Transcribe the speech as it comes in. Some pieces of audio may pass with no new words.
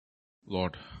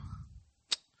Lord,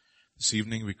 this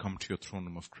evening we come to your throne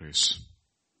room of grace.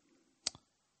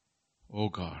 Oh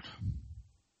God.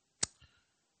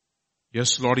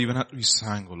 Yes, Lord, even as we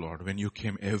sang, oh Lord, when you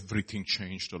came, everything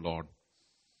changed, oh Lord.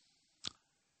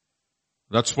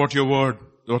 That's what the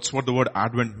word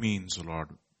Advent means, oh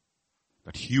Lord.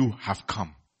 That you have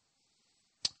come.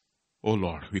 Oh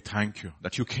Lord, we thank you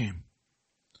that you came.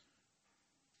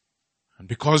 And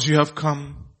because you have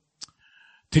come,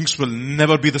 things will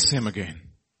never be the same again.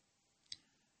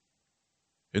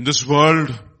 In this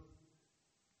world,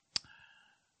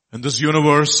 in this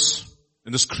universe,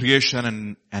 in this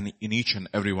creation and in each and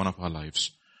every one of our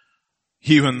lives,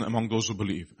 even among those who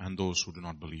believe and those who do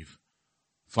not believe.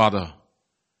 Father,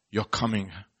 your coming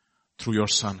through your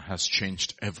Son has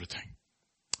changed everything.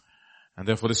 And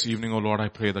therefore this evening, O Lord, I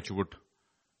pray that you would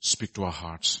speak to our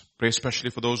hearts. Pray especially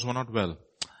for those who are not well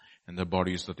in their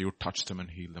bodies, that you would touch them and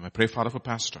heal them. I pray, Father, for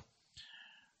Pastor.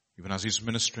 Even as he's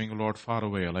ministering, O Lord, far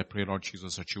away, I pray, Lord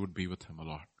Jesus, that you would be with him, O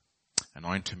Lord.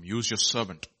 Anoint him. Use your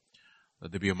servant,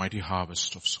 that there be a mighty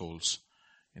harvest of souls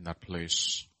in that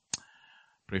place.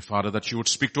 Pray, Father, that you would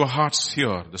speak to our hearts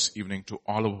here this evening, to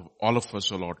all of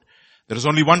us, O Lord. There is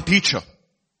only one teacher.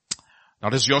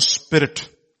 That is your Spirit.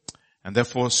 And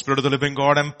therefore, Spirit of the living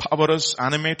God, empower us,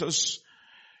 animate us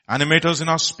in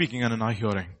our speaking and in our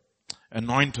hearing.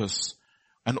 Anoint us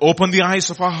and open the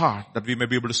eyes of our heart that we may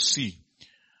be able to see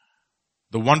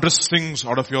the wondrous things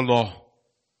out of your law.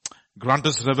 Grant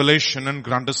us revelation and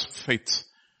grant us faith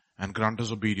and grant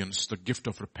us obedience, the gift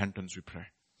of repentance, we pray.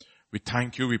 We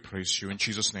thank you, we praise you in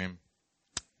Jesus' name.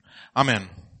 Amen.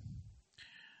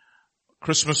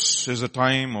 Christmas is a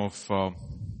time of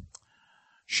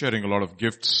sharing a lot of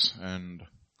gifts, and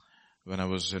when I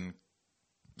was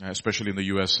especially in the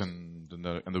US and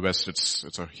in the West,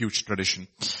 it's a huge tradition.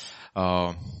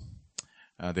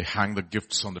 They hang the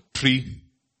gifts on the tree,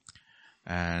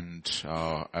 and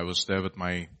I was there with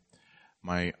my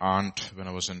aunt when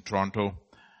I was in Toronto,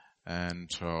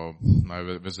 and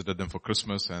I visited them for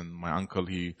Christmas, and my uncle,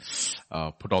 he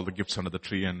put all the gifts under the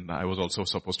tree, and I was also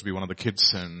supposed to be one of the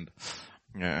kids, and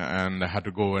I had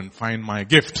to go and find my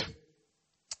gift.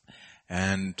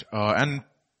 And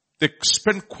they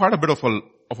spent quite a bit of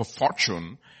a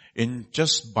fortune in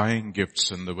just buying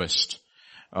gifts in the West.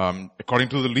 According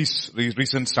to the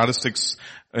recent statistics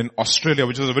in Australia,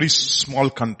 which is a very small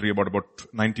country, about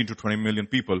 19 to 20 million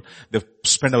people, they've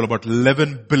spent about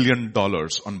 $11 billion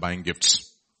on buying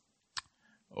gifts.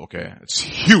 Okay. It's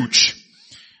huge.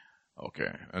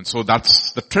 Okay. And so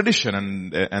that's the tradition,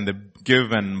 and they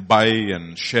give and buy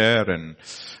and share, and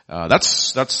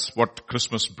that's what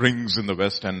Christmas brings in the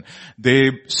West. And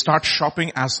they start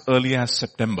shopping as early as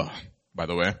September, by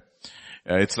the way.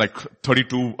 It's like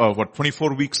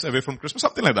 24 weeks away from Christmas,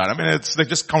 something like that. I mean, they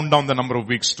just count down the number of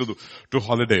weeks to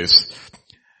holidays.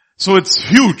 So it's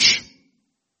huge.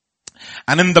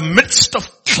 And in the midst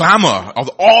of clamor of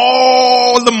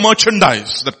all the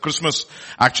merchandise that Christmas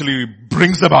actually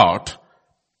brings about,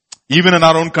 even in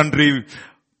our own country,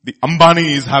 the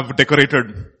Ambanis have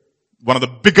decorated one of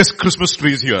the biggest Christmas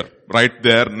trees here, right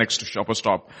there next to Shoppers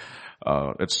Stop.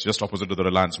 It's just opposite to the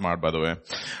Reliance Mart, by the way.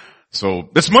 So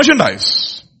there's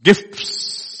merchandise,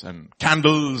 gifts and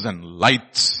candles and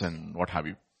lights and what have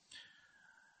you.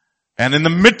 And in the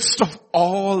midst of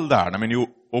all that, I mean, you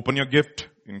open your gift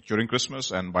during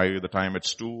Christmas, and by the time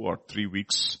it's 2 or 3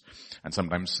 weeks, and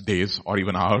sometimes days or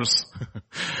even hours,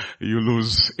 you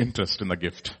lose interest in the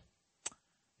gift.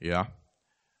 Yeah.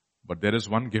 But there is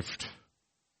one gift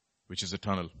which is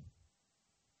eternal.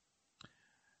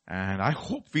 And I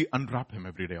hope we unwrap him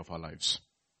every day of our lives.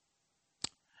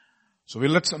 So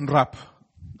let's unwrap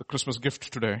the Christmas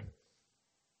gift today.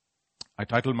 I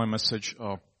titled my message,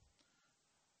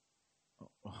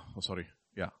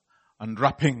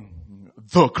 Unwrapping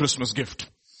the Christmas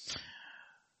Gift.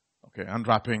 Okay,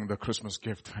 unwrapping the Christmas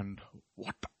gift, and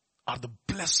what are the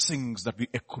blessings that we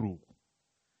accrue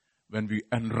when we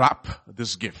unwrap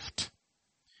this gift.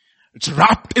 It's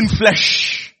wrapped in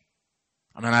flesh.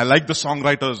 I mean, I like the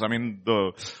songwriters,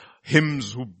 the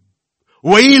hymns who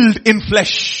wailed in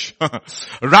flesh,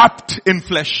 wrapped in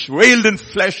flesh, wailed in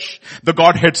flesh, the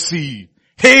Godhead see.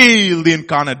 Hail the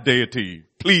incarnate deity,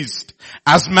 pleased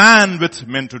as man with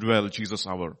men to dwell, Jesus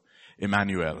our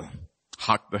Emmanuel.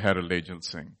 Hark the herald angels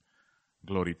sing,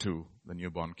 glory to the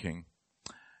newborn King.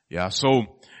 Yeah,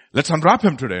 so let's unwrap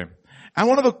him today. And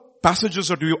one of the passages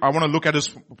that I want to look at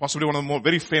is possibly one of the more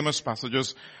very famous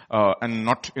passages, and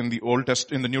not in the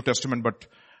in the New Testament, but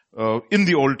in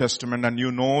the Old Testament. And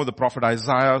you know, the prophet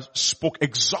Isaiah spoke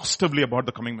exhaustively about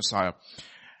the coming Messiah.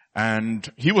 And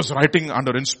he was writing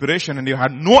under inspiration, and he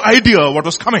had no idea what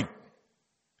was coming.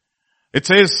 It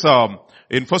says,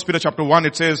 in 1 Peter chapter 1,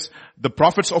 it says, the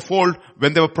prophets of old,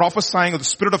 when they were prophesying, the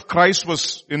Spirit of Christ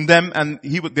was in them and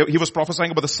he was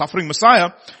prophesying about the suffering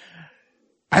Messiah,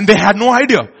 and they had no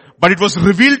idea. But it was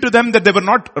revealed to them that they were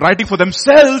not writing for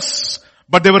themselves,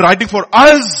 but they were writing for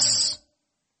us.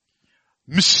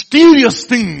 Mysterious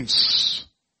things.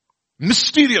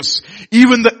 Mysterious.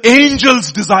 Even the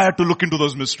angels desire to look into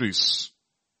those mysteries.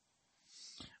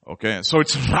 Okay, so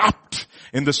it's wrapped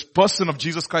in this person of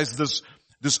Jesus Christ,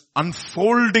 this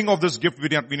unfolding of this gift we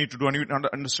need to do, and we need to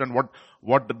understand what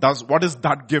is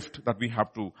that gift that we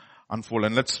have to unfold.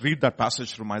 And let's read that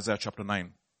passage from Isaiah chapter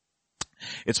 9.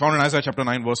 It's found in Isaiah chapter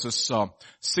 9 verses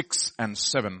 6 and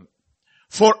 7.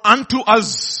 For unto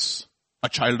us a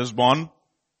child is born.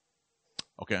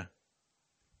 Okay.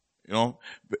 You know,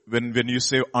 when you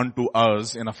say unto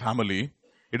us in a family,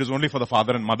 it is only for the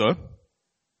father and mother.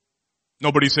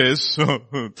 Nobody says,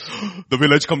 the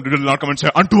village will not come and say,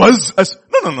 unto us.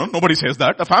 No, nobody says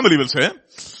that. A family will say.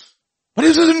 But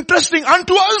this is interesting.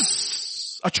 Unto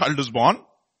us a child is born.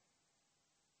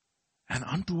 And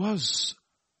unto us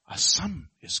a son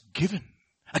is given.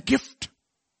 A gift.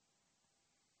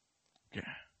 Okay.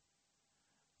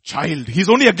 Child, he's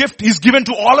only a gift. He's given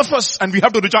to all of us, and we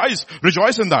have to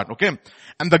rejoice in that. Okay.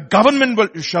 And the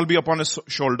government shall be upon his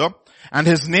shoulder, and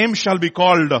his name shall be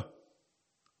called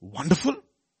Wonderful,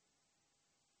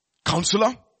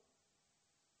 Counselor,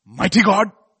 Mighty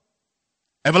God,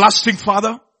 Everlasting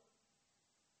Father,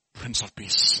 Prince of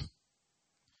Peace.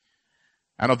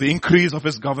 And of the increase of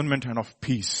his government and of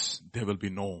peace, there will be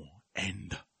no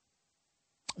end.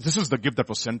 This is the gift that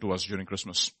was sent to us during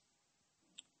Christmas.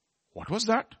 What was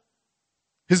that?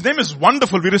 His name is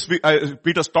Wonderful.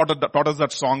 Peter taught us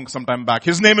that song some time back.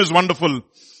 His name is Wonderful.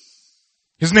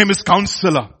 His name is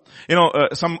Counselor. You know,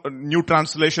 some new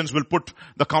translations will put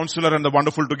the Counselor and the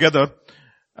Wonderful together,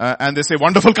 and they say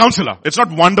Wonderful Counselor. It's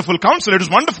not Wonderful Counselor, it is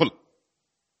Wonderful.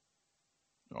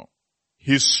 No.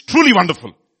 He's truly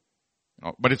wonderful.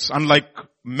 No. But it's unlike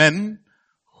men.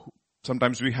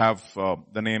 Sometimes we have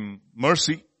the name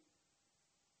Mercy,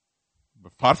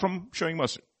 but far from showing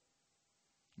mercy.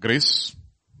 Grace,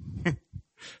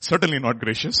 certainly not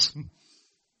gracious.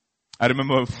 I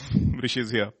remember Rishi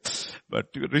is here, but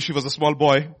Rishi was a small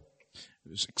boy. He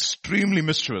was extremely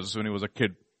mischievous when he was a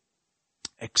kid.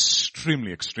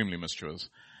 Extremely mischievous.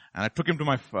 And I took him to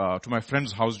my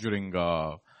friend's house during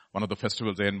one of the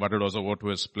festivals. They invited us over to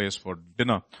his place for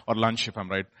dinner or lunch, if I'm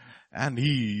right. And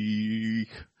he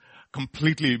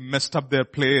completely messed up their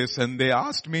place, and they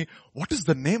asked me, what is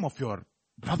the name of your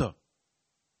brother?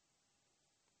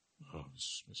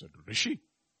 I said, Rishi.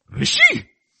 Rishi?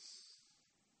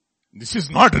 This is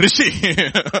not Rishi.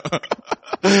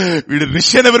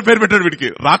 Rishi never paid better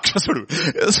vidki. Rakshasudu.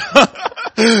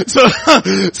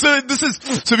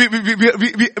 So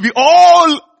we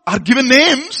all are given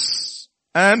names,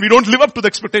 and we don't live up to the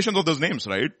expectations of those names,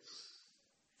 right?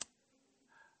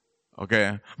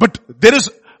 Okay. But there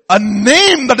is a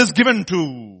name that is given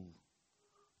to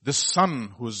this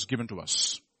son who is given to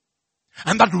us.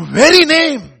 And that very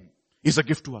name is a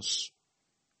gift to us.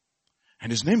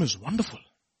 And his name is Wonderful.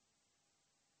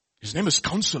 His name is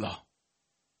Counselor.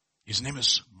 His name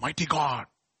is Mighty God.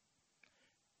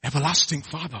 Everlasting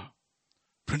Father.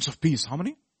 Prince of Peace. How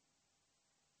many?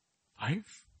 5.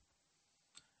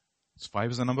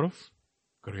 5 is the number of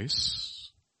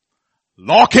grace.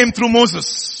 Law came through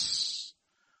Moses,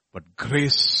 but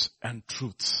grace and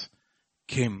truth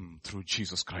came through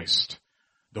Jesus Christ.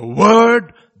 The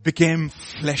Word became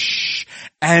flesh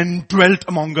and dwelt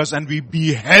among us, and we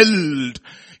beheld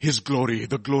His glory,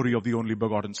 the glory of the only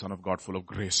begotten Son of God, full of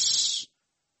grace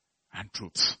and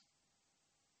truth.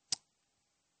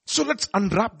 So let's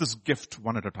unwrap this gift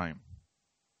one at a time.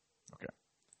 Okay.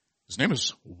 His name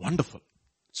is Wonderful.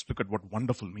 Let's look at what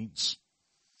wonderful means.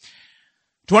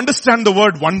 To understand the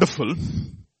word wonderful,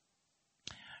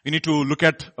 we need to look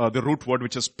at the root word,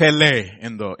 which is pele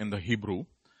in the Hebrew.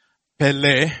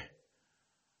 Pele.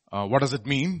 What does it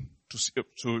mean?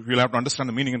 So we'll have to understand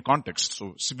the meaning and context.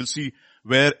 So we'll see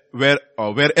where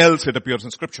else it appears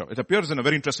in Scripture. It appears in a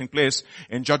very interesting place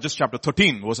in Judges chapter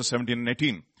 13, verses 17 and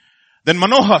 18. Then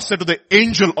Manoah said to the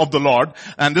angel of the Lord,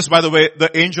 and this, by the way, the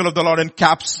angel of the Lord in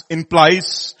caps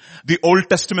implies the Old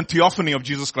Testament theophany of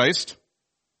Jesus Christ.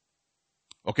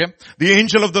 Okay? The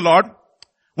angel of the Lord,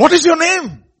 what is your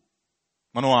name?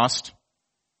 Manoah asked.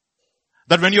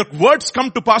 That when your words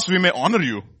come to pass, we may honor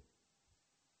you.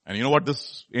 And you know what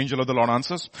this angel of the Lord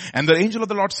answers? And the angel of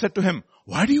the Lord said to him,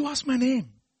 why do you ask my name?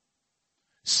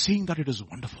 Seeing that it is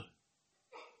wonderful.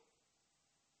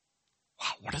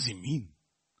 Wow, what does he mean?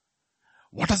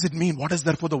 What does it mean? What does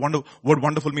therefore the word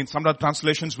wonderful mean? Some of the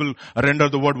translations will render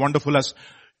the word wonderful as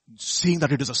saying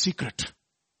that it is a secret.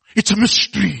 It's a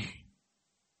mystery.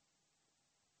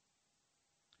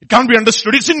 It can't be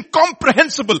understood. It's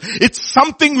incomprehensible. It's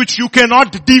something which you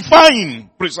cannot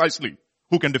define precisely.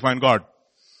 Who can define God?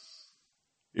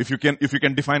 If you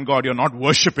can define God, you're not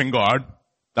worshipping God.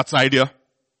 That's the idea.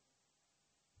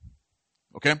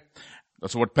 Okay?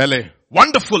 That's what Pele.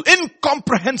 Wonderful,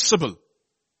 incomprehensible.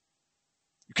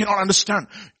 You cannot understand.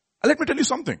 Let me tell you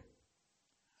something.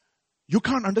 You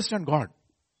can't understand God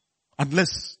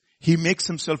unless He makes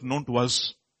Himself known to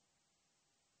us.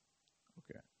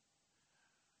 Okay.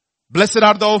 Blessed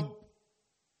art thou,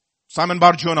 Simon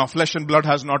Bar-Jonah, flesh and blood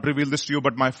has not revealed this to you,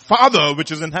 but my Father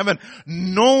which is in heaven.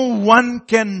 No one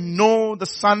can know the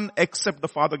Son except the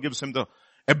Father gives him the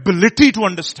ability to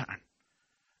understand.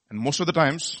 And most of the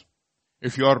times,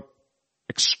 if you are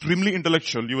extremely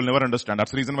intellectual, you will never understand.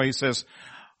 That's the reason why He says,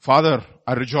 Father,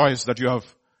 I rejoice that you have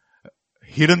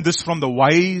hidden this from the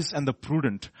wise and the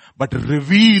prudent, but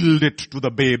revealed it to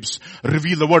the babes.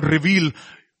 Reveal, the word reveal,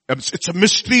 it's a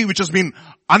mystery which has been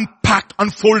unpacked,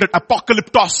 unfolded,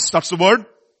 apocalyptos, that's the word.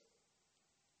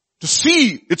 To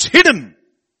see, it's hidden.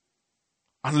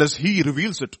 Unless He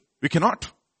reveals it, we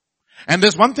cannot. And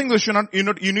there's one thing that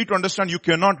you need to understand, you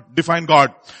cannot define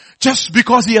God. Just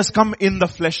because He has come in the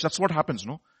flesh, that's what happens,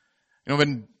 no? You know,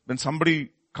 when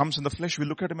somebody comes in the flesh, we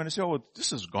look at Him and say, oh,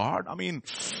 this is God. I mean,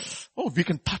 oh, we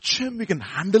can touch Him, we can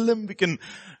handle Him,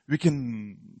 we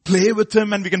can play with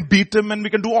Him, and we can beat Him, and we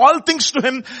can do all things to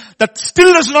Him. That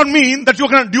still does not mean that you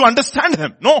understand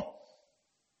Him. No.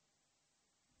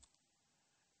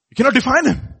 You cannot define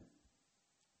Him.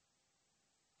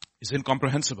 It's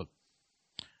incomprehensible.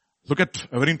 Look at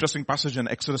a very interesting passage in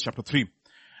Exodus chapter 3.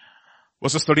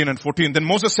 Verses 13 and 14. Then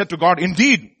Moses said to God,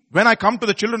 indeed, when I come to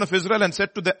the children of Israel and say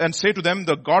to them,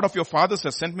 the God of your fathers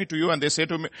has sent me to you, and they say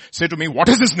to me, what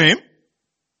is His name?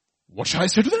 What shall I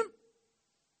say to them?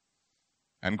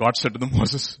 And God said to them,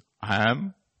 Moses, I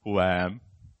am who I am.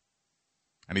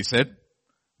 And He said,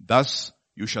 thus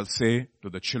you shall say to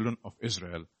the children of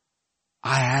Israel,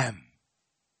 I am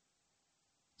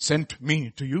sent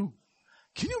me to you.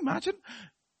 Can you imagine?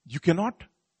 You cannot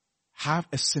have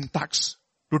a syntax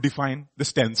to define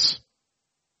this tense.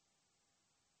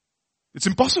 It's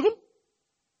impossible.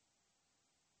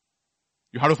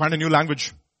 You have to find a new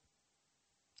language.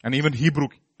 And even Hebrew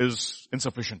is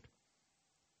insufficient.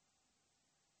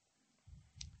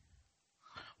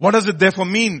 What does it therefore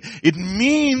mean? It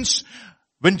means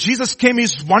when Jesus came,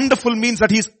 He's wonderful means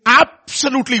that He's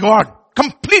absolutely God.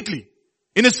 Completely.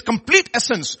 In His complete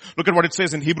essence. Look at what it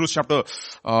says in Hebrews chapter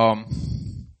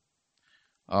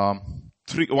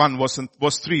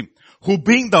verse 3. Who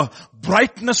being the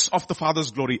brightness of the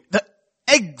Father's glory, the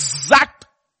exact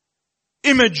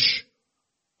image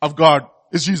of God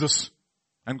is Jesus.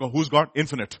 And God, who's God?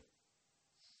 Infinite.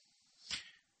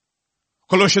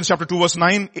 Colossians chapter 2 verse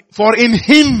 9. For in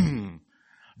Him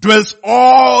dwells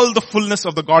all the fullness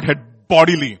of the Godhead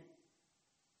bodily.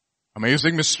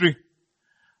 Amazing mystery.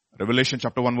 Revelation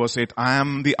chapter 1 verse 8. I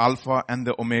am the Alpha and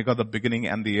the Omega, the beginning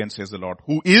and the end, says the Lord.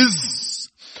 Who is,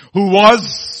 who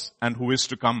was, and who is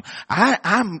to come. I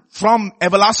am from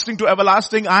everlasting to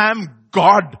everlasting. I am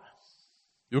God.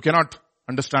 You cannot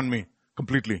understand me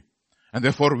completely. And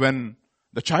therefore when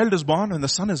the child is born and the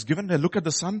son is given, they look at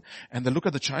the son and they look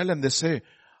at the child and they say,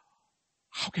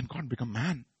 how can God become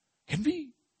man? Can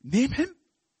we name Him?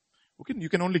 You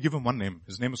can only give Him one name.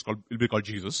 His name will be called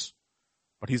Jesus.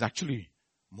 But He's actually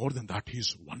more than that.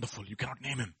 He's wonderful. You cannot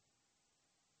name Him.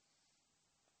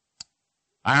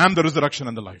 I am the resurrection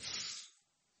and the life.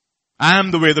 I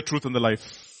am the way, the truth, and the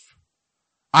life.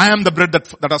 I am the bread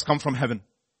that has come from heaven.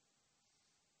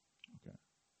 Okay.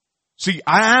 See,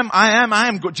 I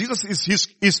am good. Jesus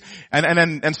is,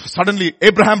 and suddenly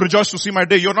Abraham rejoiced to see my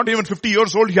day. You're not even 50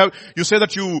 years old. You say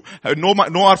that you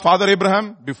know our father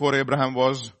Abraham. Before Abraham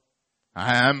was,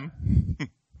 I am.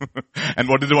 And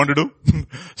what did they want to do?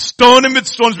 Stone him with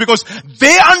stones, because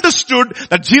they understood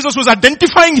that Jesus was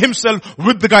identifying Himself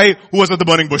with the guy who was at the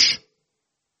burning bush.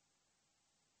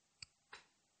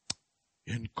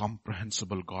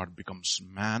 Incomprehensible God becomes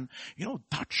man. You know,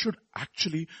 that should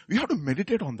actually, we have to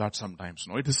meditate on that sometimes.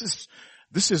 No,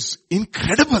 this is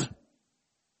incredible.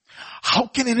 How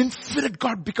can an infinite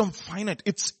God become finite?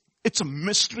 It's a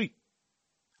mystery.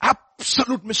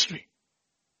 Absolute mystery.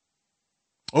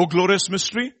 Oh, glorious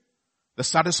mystery. The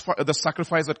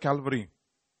sacrifice at Calvary.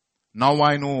 Now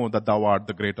I know that Thou art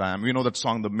the great I am. You know that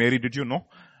song, the Mary, did you know?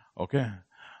 Okay.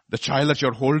 The child that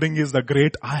you're holding is the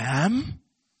great I am.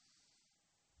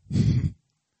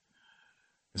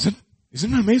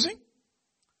 Isn't it amazing?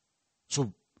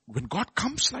 So when God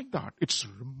comes like that, it's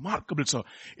remarkable.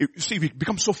 You see, we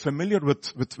become so familiar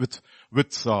with the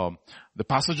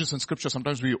passages in scripture.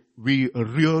 Sometimes we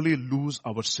really lose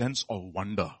our sense of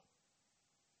wonder.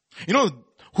 You know,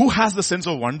 who has the sense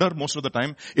of wonder most of the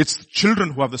time? It's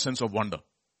children who have the sense of wonder.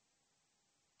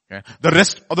 Okay? The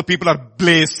rest of the people are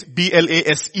blase,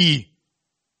 B-L-A-S-E.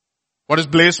 What does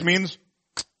blaze means?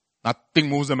 Nothing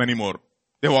moves them anymore.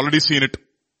 They've already seen it.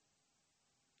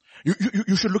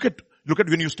 You should look at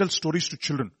when you tell stories to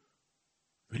children.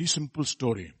 Very simple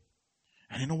story.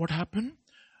 And you know what happened?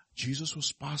 Jesus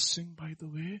was passing by the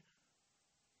way.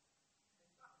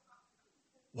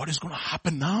 What is going to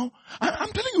happen now?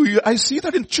 I'm telling you, I see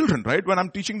that in children, right? When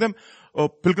I'm teaching them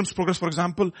Pilgrim's Progress, for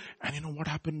example. And you know what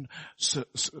happened?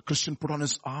 Christian put on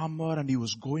his armor and he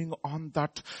was going on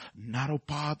that narrow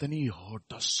path and he heard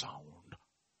the sound.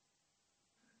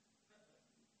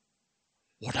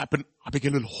 What happened?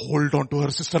 Abigail will hold on to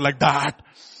her sister like that.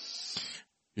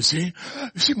 You see,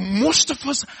 most of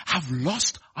us have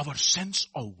lost our sense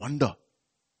of wonder.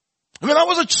 When I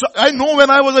was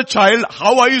a child,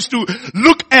 how I used to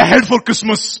look ahead for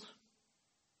Christmas.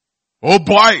 Oh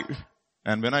boy.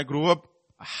 And when I grew up,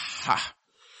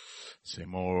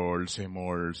 same old,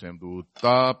 do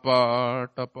tapa,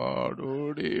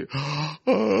 doody.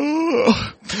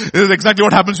 This is exactly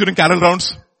what happens during carol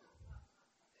rounds.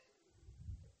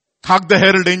 Hark the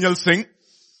herald angels sing.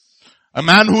 A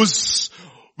man who's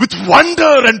with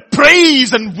wonder and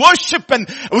praise and worship and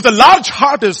with a large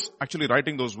heart is actually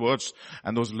writing those words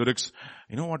and those lyrics.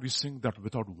 You know what we sing that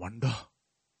without wonder?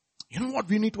 You know what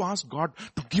we need to ask God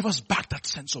to give us back that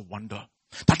sense of wonder.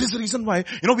 That is the reason why,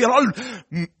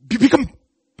 we become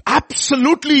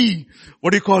absolutely,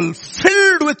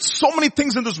 filled with so many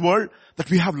things in this world that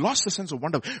we have lost the sense of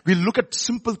wonder. We look at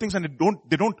simple things and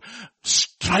they don't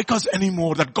strike us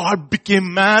anymore. That God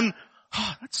became man.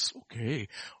 That's okay.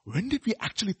 When did we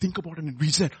actually think about it and we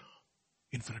said,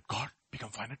 infinite God become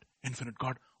finite, infinite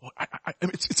God.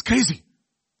 It's crazy.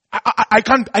 I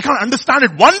can't understand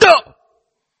it. Wonder.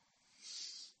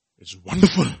 It's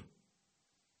wonderful.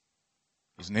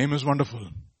 His name is wonderful.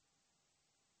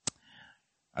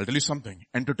 I'll tell you something.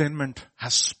 Entertainment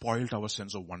has spoiled our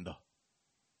sense of wonder.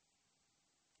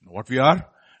 You know what we are?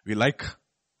 We like,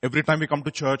 every time we come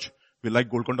to church, we like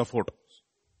Golconda Fort.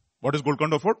 What is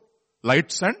Golconda Fort?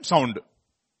 Lights and sound.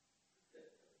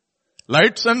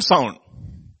 Lights and sound.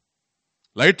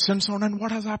 Lights and sound. And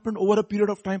what has happened over a period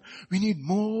of time? We need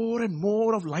more and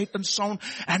more of light and sound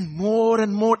and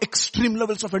more extreme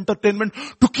levels of entertainment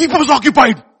to keep us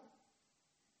occupied.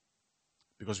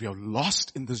 Because we have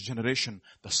lost in this generation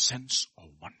the sense of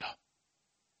wonder.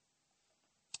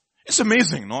 It's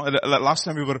amazing, no? Last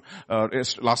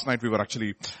night we were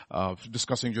actually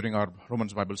discussing during our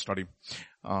Romans Bible study.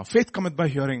 Faith cometh by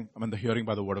hearing, the hearing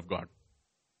by the word of God.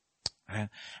 And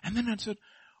then I said,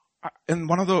 and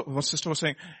one sister was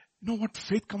saying, you know what,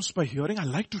 faith comes by hearing. I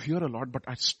like to hear a lot, but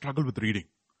I struggle with reading.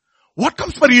 What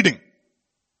comes by reading?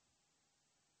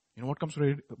 You know what comes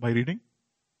by reading?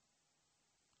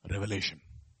 Revelation.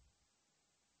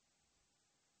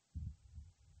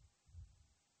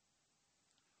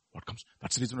 What comes?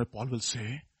 That's the reason why Paul will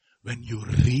say, when you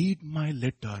read my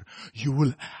letter, you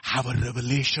will have a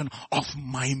revelation of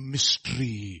my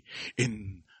mystery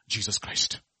in Jesus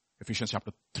Christ. Ephesians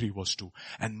chapter 3 verse 2.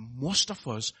 And most of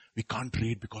us, we can't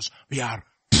read because we are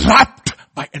trapped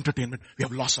by entertainment. We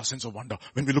have lost our sense of wonder.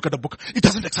 When we look at a book, it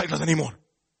doesn't excite us anymore.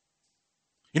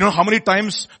 You know how many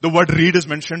times the word read is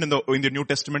mentioned in the New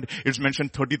Testament? It's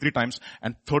mentioned 33 times,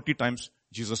 and 30 times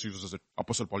Jesus uses it.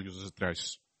 Apostle Paul uses it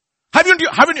thrice. Have you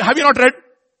not read?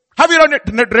 Have you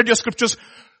not read your scriptures?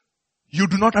 You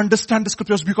do not understand the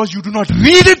scriptures because you do not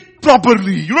read it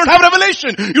properly. You don't have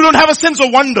revelation. You don't have a sense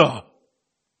of wonder.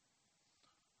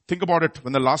 Think about it.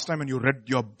 When the last time when you read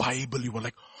your Bible, you were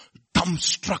like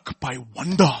dumbstruck by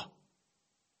wonder.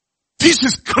 This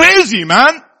is crazy,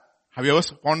 man. Have you ever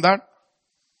found that?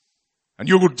 And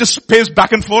you would just pace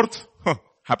back and forth.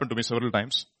 Happened to me several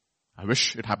times. I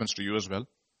wish it happens to you as well.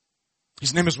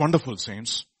 His name is wonderful,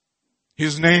 saints.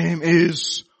 His name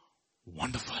is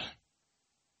wonderful.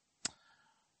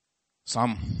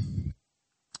 Psalm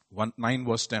 9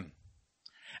 verse 10.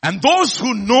 And those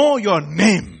who know your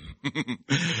name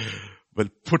will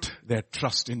put their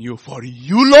trust in you, for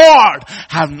you, Lord,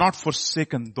 have not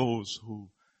forsaken those who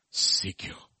seek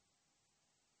you.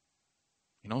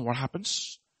 You know what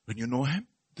happens when you know him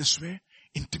this way,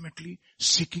 intimately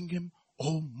seeking him,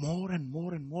 more and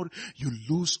more and more, you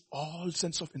lose all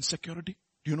sense of insecurity.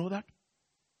 Do you know that?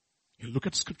 You look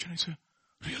at scripture and you say,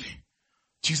 really?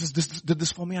 Jesus did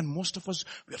this for me, and most of us,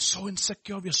 we are so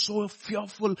insecure, we are so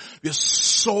fearful, we are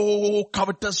so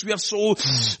covetous. We are so,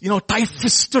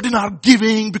 tight-fisted in our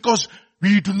giving because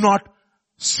we do not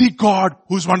see God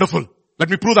who is wonderful. Let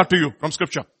me prove that to you from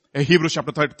scripture. Hebrews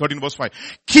chapter 13 verse 5.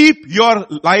 Keep your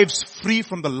lives free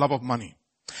from the love of money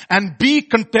and be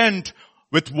content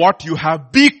with what you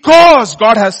have, because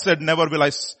God has said, never will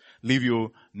I leave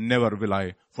you, never will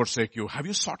I forsake you. Have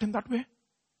you sought Him that way?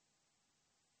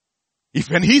 If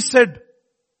when He said,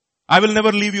 I will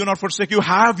never leave you nor forsake you,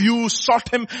 have you sought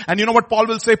Him? And you know what Paul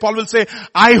will say? Paul will say,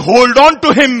 I hold on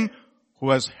to Him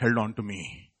who has held on to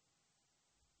me.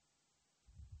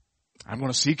 I'm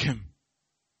going to seek Him.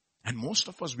 And most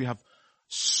of us, we have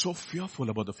so fearful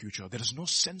about the future. There is no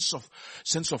sense of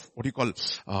what do you call,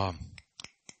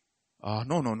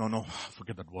 no.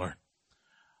 Forget that word.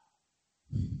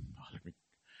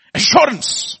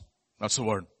 Assurance. That's the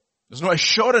word. There's no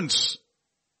assurance.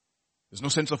 There's no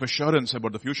sense of assurance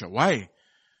about the future. Why?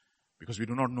 Because we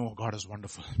do not know God is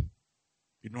wonderful.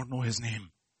 We do not know His name.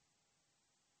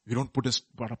 We don't put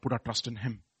our trust in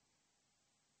Him.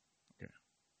 Okay.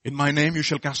 In my name you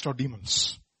shall cast out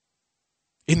demons.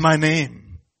 In my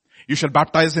name. You shall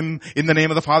baptize him in the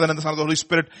name of the Father and the Son and the Holy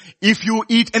Spirit. If you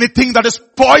eat anything that is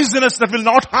poisonous, that will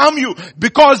not harm you,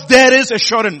 because there is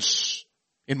assurance.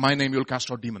 In my name you will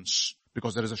cast out demons,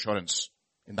 because there is assurance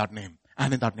in that name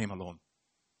and in that name alone.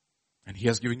 And He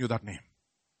has given you that name.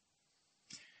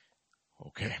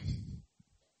 Okay.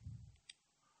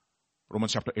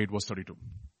 Romans chapter 8 verse 32.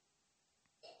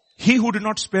 He who did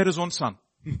not spare His own Son,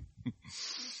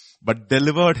 but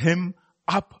delivered Him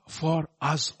up for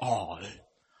us all,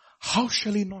 how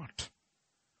shall He not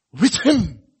with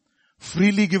Him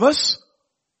freely give us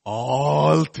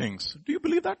all things? Do you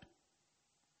believe that?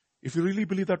 If you really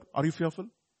believe that, are you fearful?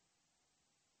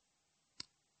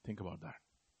 Think about that.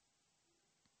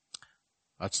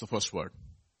 That's the first word.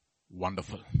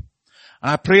 Wonderful.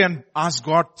 And I pray and ask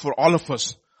God for all of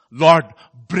us, Lord,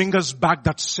 bring us back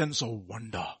that sense of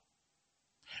wonder.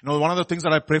 One of the things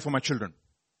that I pray for my children,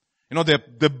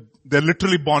 they're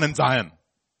literally born in Zion.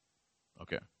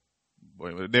 Okay.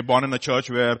 They're born in a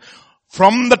church where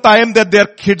from the time that they're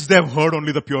kids, they've heard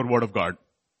only the pure word of God.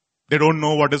 They don't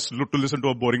know what is to listen to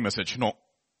a boring message. No.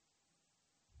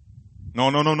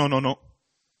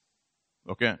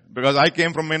 Okay. Because I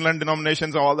came from mainland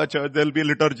denominations, all the church, there'll be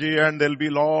liturgy and there'll be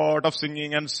lot of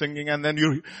singing and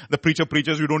then the preacher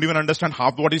preaches, you don't even understand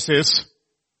half what he says.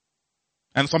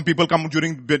 And some people come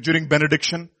during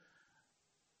benediction.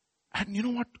 And you know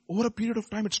what? Over a period of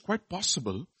time, it's quite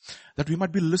possible that we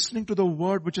might be listening to the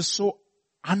word which is so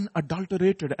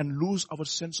unadulterated and lose our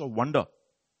sense of wonder.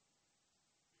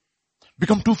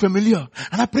 Become too familiar.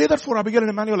 And I pray that for Abigail and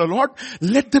Emmanuel, Lord,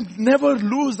 let them never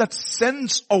lose that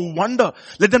sense of wonder.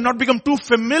 Let them not become too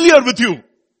familiar with you.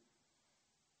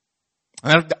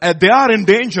 And they are in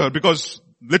danger because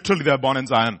literally they are born in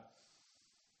Zion.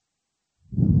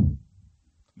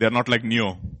 They are not like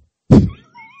Neo,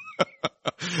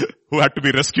 who had to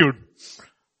be rescued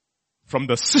from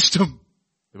the system.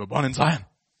 They were born in Zion.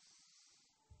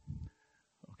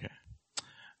 Okay.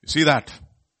 You see that?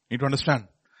 You need to understand.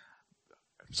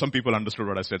 Some people understood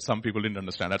what I said. Some people didn't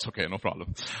understand. That's okay. No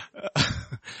problem.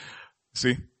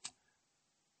 See?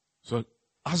 So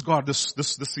ask God this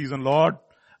season, Lord,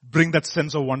 bring that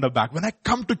sense of wonder back. When I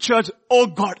come to church, oh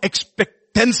God,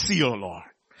 expectancy, oh Lord.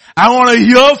 I want to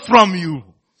hear from you.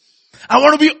 I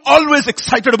want to be always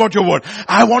excited about your word.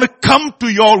 I want to come to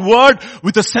your word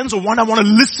with a sense of wonder. I want to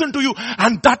listen to you.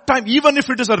 And that time, even if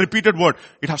it is a repeated word,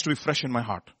 it has to be fresh in my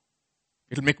heart.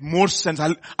 It'll make more sense.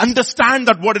 I'll understand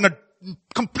that word in a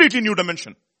completely new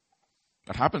dimension.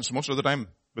 That happens most of the time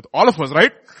with all of us,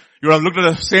 right? You have looked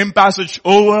at the same passage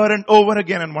over and over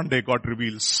again, and one day God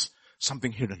reveals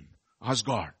something hidden. Ask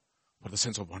God for the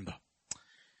sense of wonder.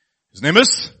 His name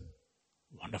is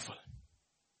Wonderful.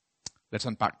 Let's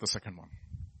unpack the second one.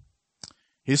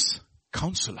 He's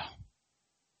Counselor.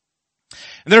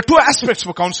 And there are two aspects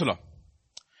for Counselor.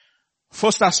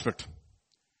 First aspect.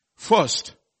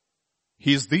 First,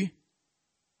 he is the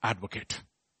Advocate.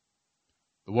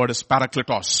 The word is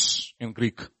parakletos in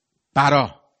Greek.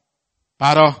 Para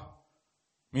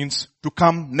means to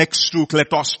come next to,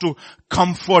 kletos, to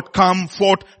comfort,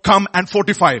 come and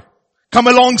fortify. Come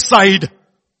alongside.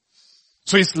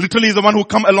 So he's literally the one who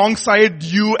come alongside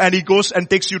you and he goes and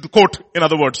takes you to court, in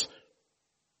other words.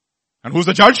 And who's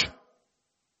the judge?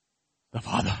 The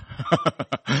Father.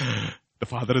 The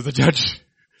Father is the judge.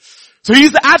 So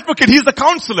he's the advocate, he's the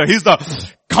counselor, he's the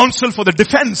counsel for the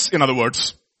defense, in other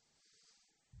words.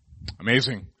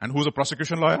 Amazing. And who's a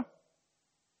prosecution lawyer?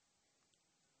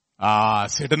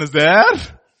 Satan is there.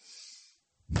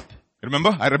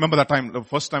 Remember? I remember that time, the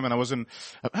first time when I was I'm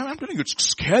telling you, it's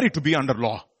scary to be under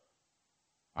law.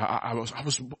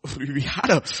 we had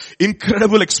a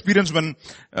incredible experience when,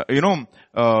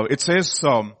 it says,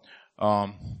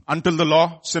 until the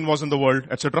law, sin was in the world,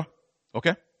 etc.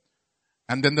 Okay?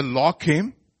 And then the law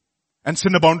came and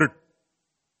sin abounded.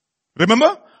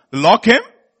 Remember? The law came,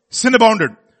 sin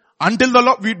abounded. Until the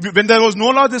law, when there was no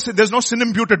law, there's no sin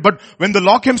imputed. But when the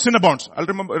law came, sin abounds. I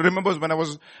remember when I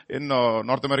was in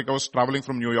North America, I was traveling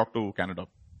from New York to Canada.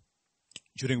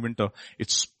 During winter,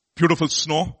 it's beautiful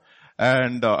snow.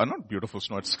 And, not beautiful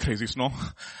snow, it's crazy snow.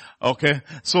 Okay.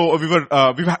 So we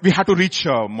had to reach,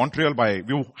 Montreal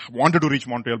we wanted to reach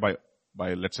Montreal by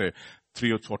let's say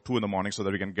 3 or 2 in the morning so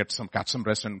that we can catch some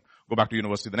rest and go back to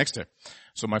university the next day.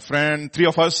 So my friend, 3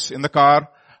 of us in the car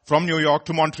from New York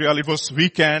to Montreal. It was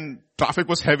weekend. Traffic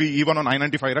was heavy even on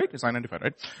I-95, right? It's I-95,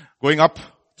 right? Going up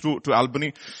to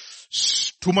Albany.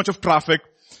 Too much of traffic.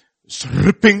 It's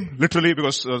ripping, literally,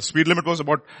 because speed limit was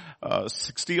about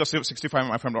 60 or 65,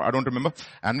 I don't remember.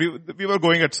 And we were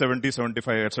going at 70,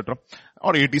 75, etc.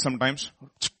 Or 80 sometimes.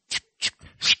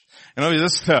 We're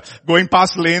just going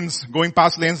past lanes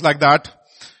like that.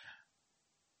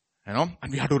 And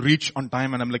we had to reach on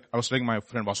time. And I was telling my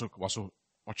friend Vasu,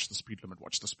 watch the speed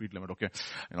limit, okay?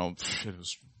 It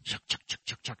was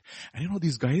chuck. And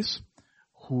these guys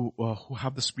who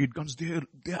have the speed guns, they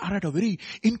are at a very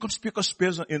inconspicuous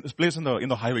place in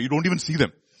the highway. You don't even see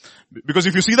them. Because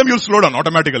if you see them, you'll slow down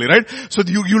automatically, right? So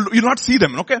you'll not see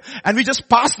them, okay? And we just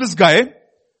passed this guy,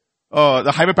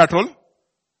 the highway patrol,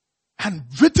 and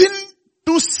within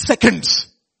 2 seconds,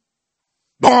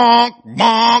 bonk,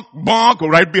 bonk, bonk,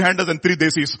 right behind us, and 3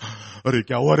 desis. Arey,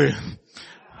 kya hua re?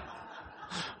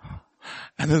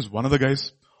 And there's one of the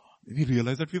guys, we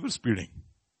realized that we were speeding.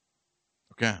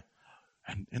 Okay.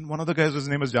 And one of the guys, his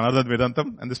name is Janardhan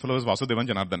Vedantam, and this fellow is Vasudevan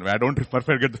Janardhan. I don't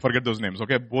forget those names,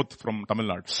 okay? Both from Tamil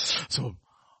Nadu. So,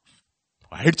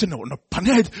 he's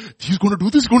going to do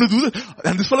this,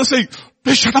 And this fellow saying,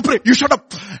 hey, shut up, you shut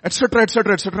up,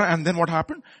 etc. And then what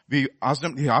happened? He asked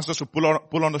us to pull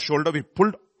on the shoulder. We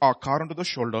pulled our car onto the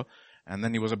shoulder, and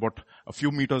then he was about a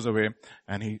few meters away,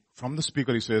 and from the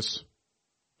speaker, he says,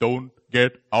 don't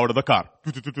get out of the car.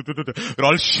 We're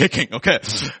all shaking, okay?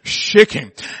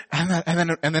 Shaking.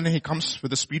 And then he comes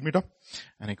with the speed meter,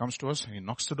 and he comes to us, and he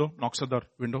knocks at the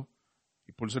window.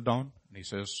 He pulls it down, and he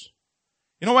says,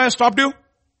 you know why I stopped you?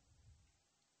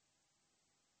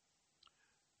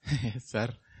 Sir.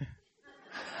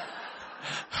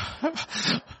 I'll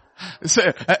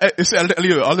tell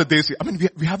you all the days. I mean,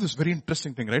 we have this very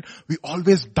interesting thing, right? We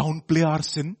always downplay our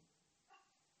sin.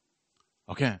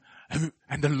 Okay.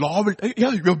 And the law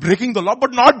you're breaking the law,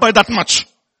 but not by that much.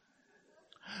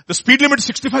 The speed limit is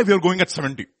 65, we are going at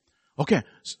 70. Okay.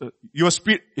 So,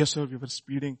 yes sir, we were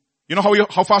speeding. You know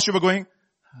how fast you were going?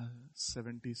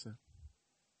 70, sir.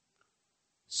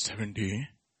 70.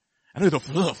 And it was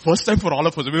the first time for all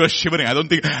of us, we were shivering. I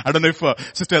don't know if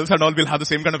Sister Elsa and all will have the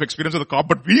same kind of experience with the cop,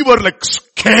 but we were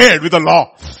scared with the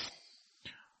law.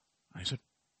 I said,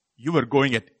 you were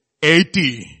going at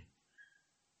 80.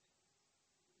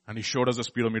 And he showed us the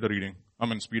speedometer reading.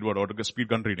 Speed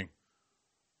gun reading.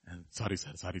 And sorry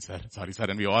sir.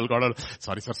 And we all got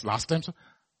sorry sir, last time sir.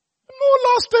 No,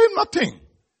 last time nothing.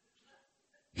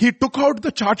 He took out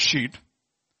the chart sheet.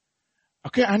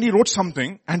 Okay, and he wrote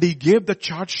something, and he gave the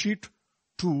chart sheet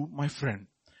to my friend.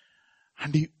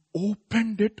 And he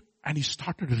opened it, and he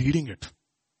started reading it.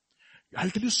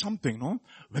 I'll tell you something, no?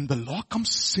 When the law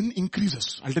comes, sin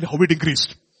increases. I'll tell you how it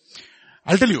increased.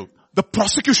 I'll tell you, the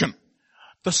prosecution,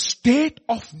 the state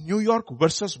of New York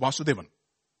versus Vasudevan.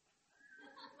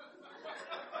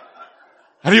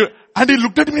 And he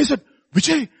looked at me and he said,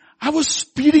 Vijay, I was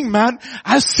speeding, man.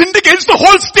 I sinned against the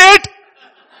whole state.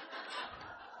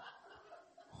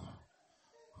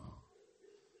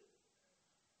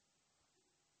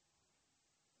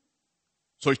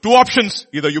 So 2 options.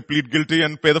 Either you plead guilty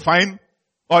and pay the fine,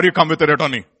 or you come with an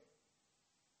attorney.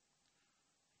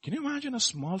 Can you imagine a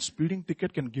small speeding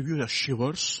ticket can give you a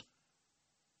shivers?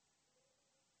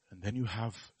 And then you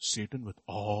have Satan with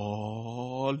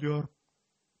all your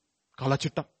kala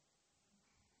chitta.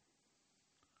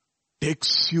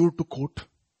 Takes you to court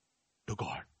to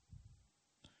God.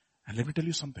 And let me tell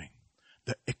you something.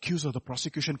 The accuser, the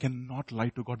prosecution cannot lie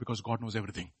to God because God knows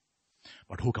everything.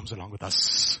 But who comes along with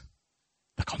us?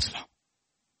 The counselor.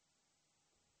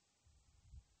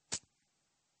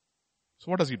 So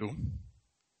what does he do?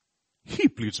 He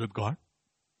pleads with God.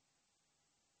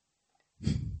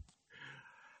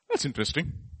 That's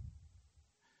interesting.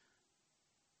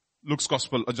 Luke's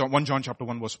Gospel, 1 John chapter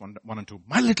 1 verse 1 and 2.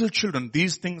 My little children,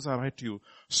 these things I write to you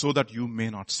so that you may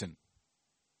not sin.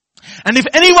 And if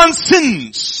anyone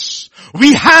sins,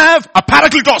 we have a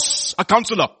parakletos, a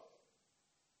counselor.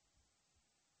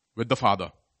 with the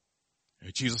Father.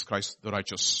 Jesus Christ, the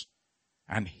righteous.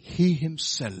 And He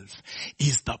Himself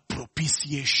is the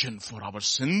propitiation for our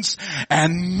sins,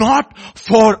 and not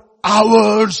for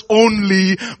ours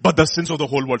only, but the sins of the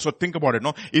whole world. So think about it,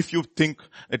 no? If you think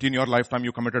that in your lifetime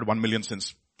you committed 1 million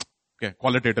sins, okay,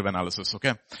 qualitative analysis,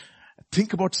 okay?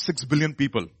 Think about 6 billion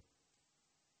people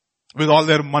with all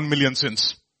their 1 million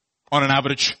sins on an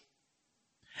average.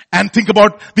 And think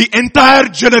about the entire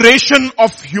generation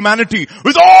of humanity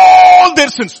with all their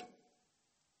sins.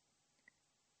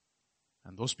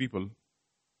 And those people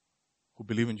who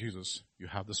believe in Jesus, you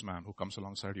have this man who comes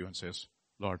alongside you and says,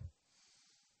 Lord,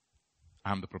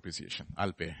 I am the propitiation.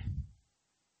 I'll pay.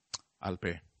 I'll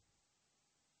pay.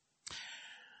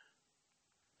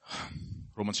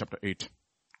 Romans chapter 8.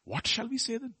 What shall we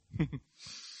say then?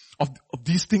 of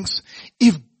these things,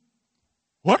 if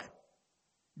what?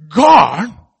 God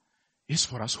is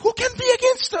for us, who can be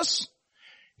against us?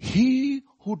 He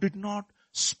who did not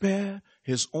spare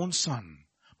His own Son,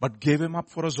 but gave Him up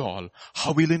for us all,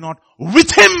 how will He not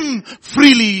with Him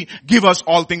freely give us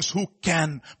all things? Who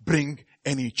can bring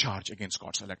any charge against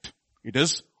God's elect? It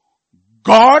is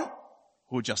God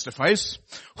who justifies.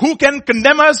 Who can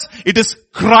condemn us? It is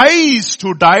Christ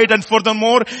who died, and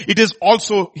furthermore, it is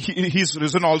also, He's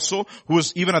risen also, who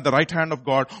is even at the right hand of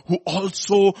God, who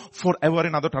also forever,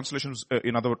 in other translations,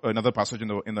 another passage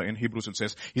in Hebrews it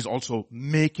says, He's also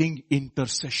making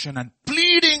intercession and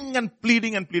pleading and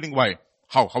pleading and pleading. Why?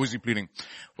 How is He pleading?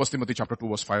 1 Timothy chapter 2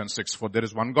 verse 5 and 6. For there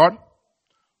is one God,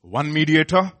 one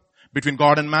mediator between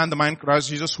God and man, the man Christ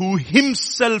Jesus, who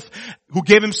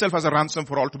gave Himself as a ransom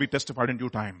for all, to be testified in due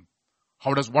time.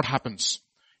 What happens?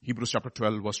 Hebrews chapter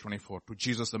 12 verse 24. To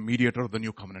Jesus, the mediator of the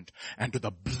new covenant, and to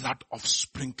the blood of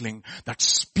sprinkling that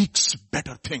speaks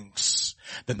better things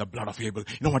than the blood of Abel.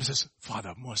 You know what it says?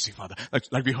 Father, mercy, Father.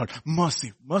 Like we heard.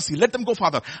 Mercy, mercy. Let them go,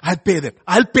 Father. I'll pay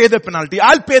their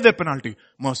penalty.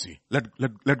 Mercy.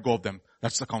 Let go of them.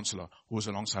 That's the counselor who is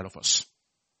alongside of us.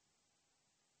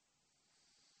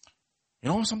 You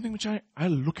know something which I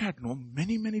look at,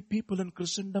 many people in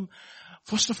Christendom,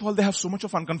 first of all, they have so much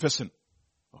of unconfessed sin.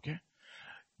 Okay?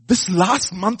 This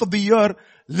last month of the year,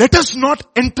 let us not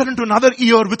enter into another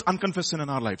year with unconfessed sin in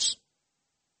our lives.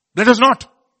 Let us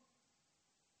not.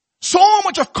 So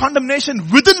much of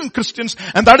condemnation within Christians,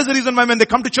 and that is the reason why when they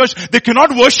come to church, they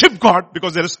cannot worship God,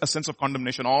 because there is a sense of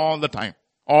condemnation all the time.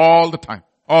 All the time.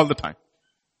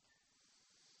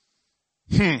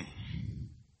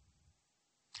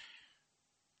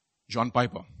 John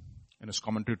Piper, in his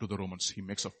commentary to the Romans, he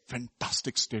makes a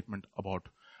fantastic statement about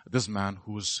this man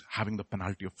who is having the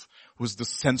penalty of, who is the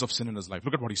sense of sin in his life.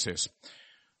 Look at what he says.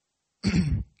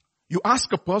 You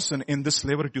ask a person in this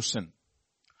slavery to sin,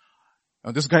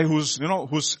 this guy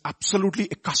who's absolutely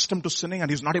accustomed to sinning and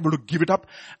he's not able to give it up,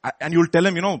 and you'll tell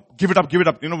him, give it up.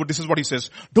 This is what he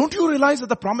says. Don't you realize that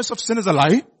the promise of sin is a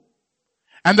lie?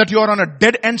 And that you are on a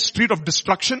dead end street of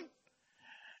destruction?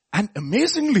 And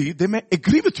amazingly, they may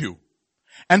agree with you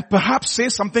and perhaps say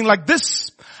something like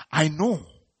this: I know,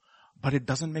 but it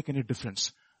doesn't make any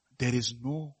difference. There is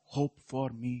no hope for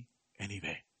me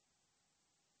anyway.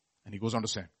 And he goes on to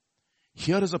say,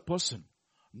 here is a person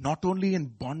not only in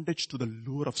bondage to the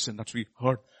lure of sin. That's we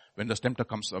heard when the tempter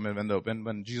comes,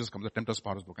 when Jesus comes, the tempter's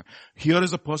power is broken. Here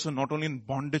is a person not only in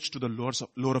bondage to the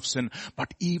lure of sin,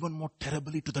 but even more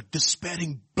terribly to the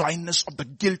despairing blindness of the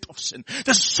guilt of sin.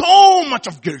 There's so much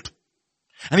of guilt.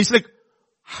 And he's like,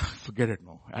 forget it,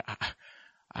 no.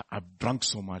 I've drunk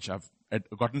so much. I've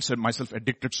gotten myself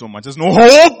addicted so much. There's no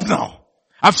hope now.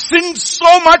 I've sinned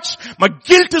so much. My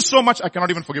guilt is so much. I cannot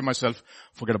even forgive myself.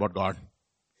 Forget about God.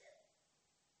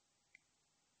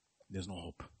 There's no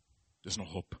hope. There's no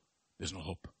hope. There's no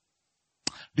hope.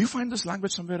 Do you find this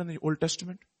language somewhere in the Old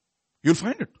Testament? You'll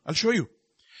find it. I'll show you.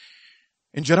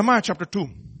 In Jeremiah chapter 2.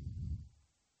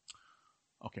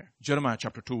 Okay. Jeremiah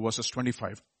chapter 2 verses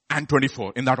 25 and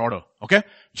 24 in that order. Okay.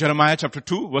 Jeremiah chapter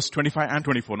 2 verse 25 and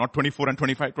 24. Not 24 and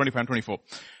 25, 25 and 24.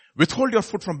 Withhold your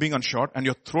foot from being unshod and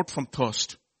your throat from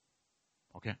thirst.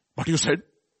 Okay. But you said,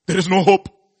 there is no hope.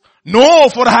 No,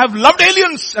 for I have loved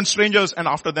aliens and strangers, and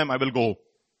after them I will go.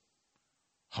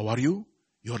 How are you?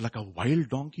 You're like a wild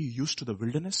donkey used to the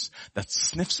wilderness that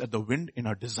sniffs at the wind in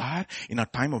her desire, in her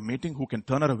time of mating. Who can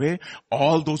turn her away?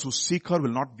 All those who seek her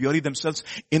will not weary themselves.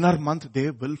 In her month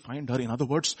they will find her. In other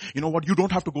words, you know what? You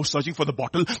don't have to go searching for the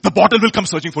bottle. The bottle will come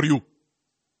searching for you.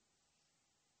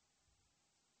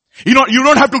 You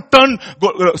don't have to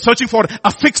go searching for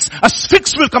a fix. A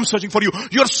fix will come searching for you.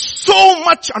 You're so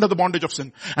much under the bondage of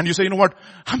sin. And you say, you know what?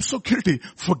 I'm so guilty.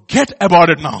 Forget about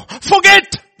it now.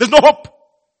 Forget. There's no hope.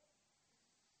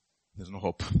 There's no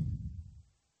hope.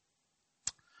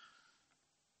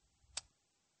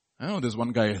 I know there's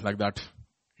one guy like that,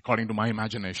 according to my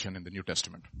imagination in the New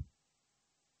Testament.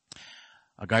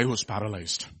 A guy who's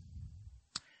paralyzed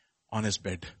on his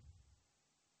bed.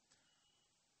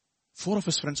 4 of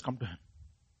his friends come to him.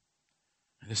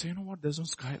 And they say, you know what, there's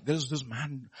this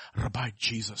man, Rabbi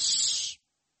Jesus.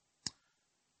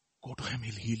 Go to him,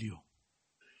 he'll heal you.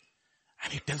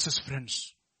 And he tells his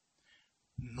friends,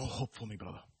 no hope for me,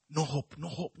 brother. No hope, no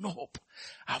hope, no hope.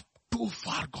 I've too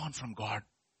far gone from God.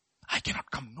 I cannot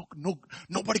come.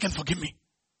 Nobody can forgive me.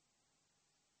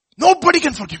 Nobody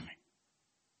can forgive me.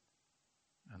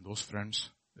 And those friends,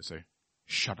 they say,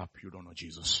 shut up, you don't know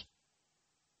Jesus.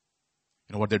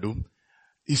 You know what they do?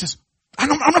 He says, I'm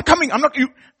not coming.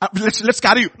 Let's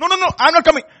carry you. No, I'm not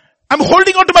coming. I'm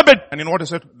holding on to my bed. And you know what I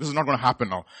said? This is not going to happen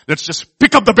now. Let's just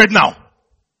pick up the bed now.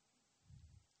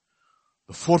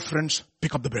 The 4 friends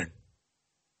pick up the bed.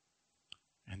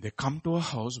 And they come to a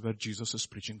house where Jesus is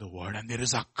preaching the word, and there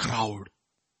is a crowd.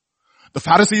 The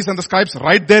Pharisees and the scribes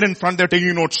right there in front, they're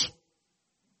taking notes.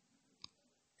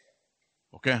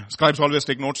 Okay, scribes always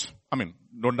take notes. I mean,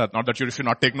 not that you should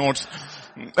not take notes.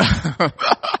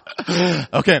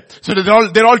 Okay, so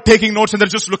they're all taking notes, and they're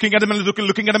just looking at him and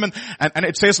looking at him, and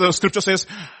it says, the scripture says,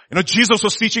 you know, Jesus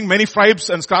was teaching, many scribes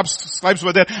and scribes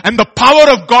were there, and the power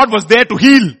of God was there to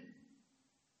heal.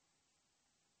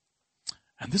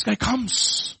 And this guy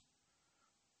comes.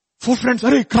 4 friends,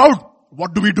 hey, crowd,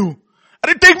 what do we do?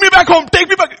 Take me back home, take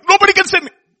me back. Nobody can send me.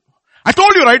 I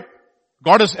told you, right?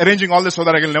 God is arranging all this so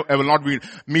that I will not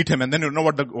meet him. And then you know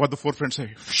what the 4 friends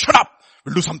say? Shut up!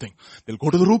 We'll do something. They'll go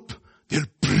to the roof, they'll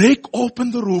break open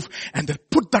the roof, and they'll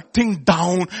put that thing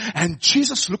down, and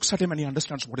Jesus looks at him and he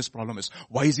understands what his problem is.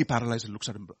 Why is he paralyzed? He looks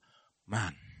at him,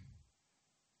 man,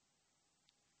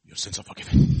 your sins are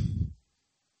forgiven.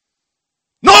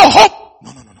 No hope!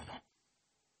 No.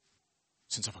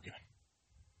 Sins are forgiven.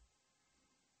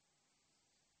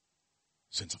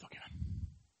 Sins are forgiven.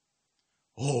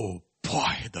 Oh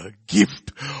boy, the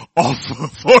gift of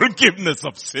forgiveness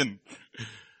of sin.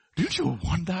 Didn't you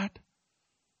want that?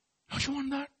 Don't you want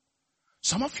that?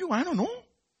 Some of you, I don't know.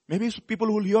 Maybe people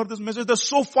who will hear this message, they're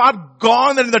so far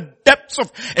gone and in the depths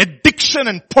of addiction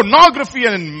and pornography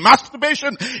and in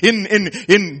masturbation,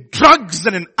 in drugs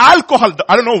and in alcohol.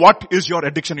 I don't know what is your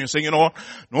addiction. You're saying, you know what?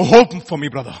 No hope for me,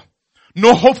 brother.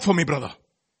 No hope for me, brother.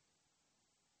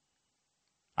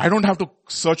 I don't have to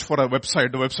search for a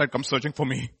website. The website comes searching for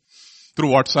me through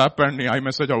WhatsApp and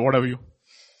iMessage or whatever you.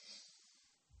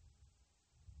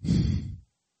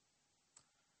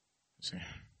 See,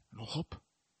 no hope.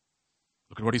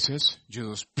 Look at what he says.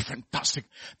 Jesus, fantastic.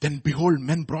 Then behold,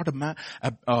 men brought on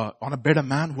a bed a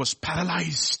man who was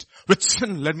paralyzed with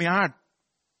sin. Let me add.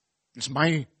 It's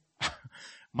my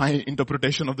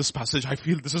interpretation of this passage. I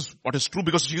feel this is what is true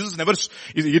because Jesus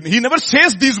he never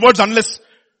says these words unless,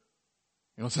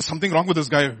 there's something wrong with this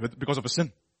guy because of his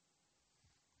sin.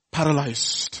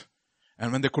 Paralyzed.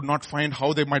 And when they could not find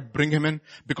how they might bring him in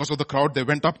because of the crowd, they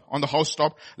went up on the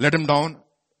housetop, let him down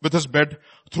with his bed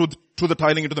through the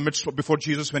tiling into the midst before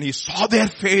Jesus. When he saw their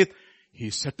faith, he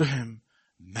said to him,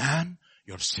 man,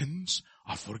 your sins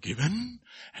are forgiven.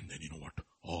 And then you know what?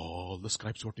 All the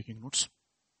scribes were taking notes.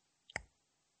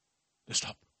 They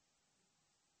stopped.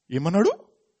 Emanadu?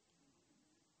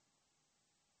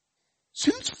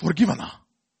 Sins forgiven.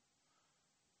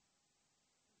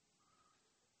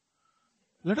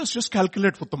 Let us just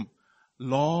calculate for them.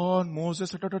 Lord,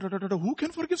 Moses, who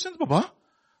can forgive sins, Baba?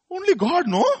 Only God,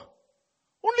 no?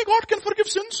 Only God can forgive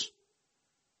sins.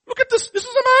 Look at this. This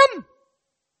is a man.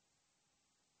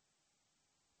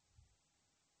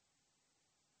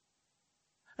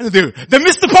 And they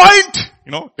miss the point.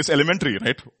 It's elementary,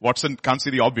 right? Watson can't see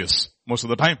the obvious most of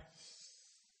the time.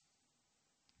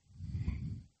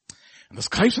 And the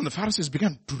scribes and the Pharisees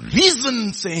began to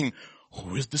reason, saying,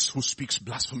 who is this who speaks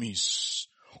blasphemies?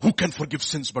 Who can forgive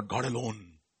sins but God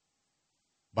alone?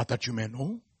 But that you may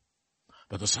know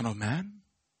that the Son of Man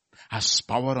has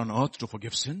power on earth to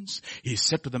forgive sins, he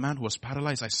said to the man who was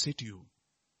paralyzed, I say to you,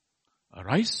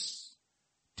 arise,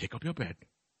 take up your bed,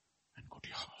 and go to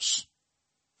your house.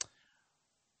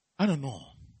 I don't know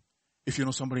if you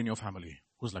know somebody in your family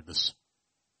who's like this.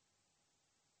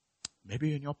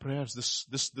 Maybe in your prayers,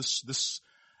 this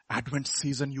Advent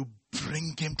season, you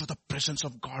bring him to the presence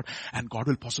of God, and God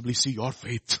will possibly see your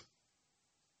faith.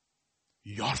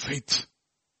 Your faith.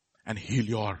 And heal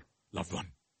your loved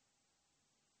one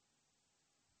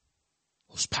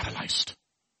who's paralyzed.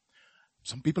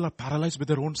 Some people are paralyzed with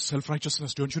their own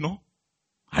self-righteousness, don't you know?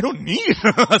 I don't need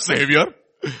a savior.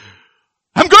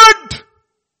 I'm good.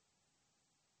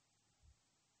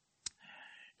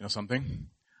 You know something?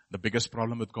 The biggest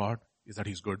problem with God is that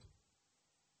he's good.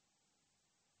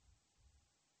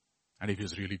 And if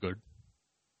he's really good,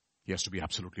 he has to be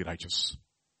absolutely righteous.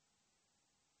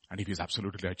 And if he's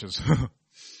absolutely righteous,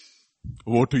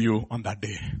 woe to you on that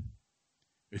day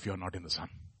if you're not in the Son.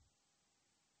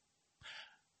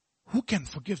 Who can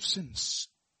forgive sins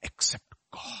except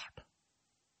God?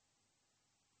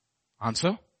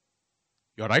 Answer?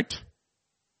 You're right.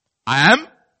 I am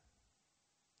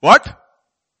what?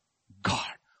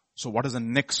 God. So what is the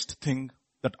next thing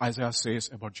that Isaiah says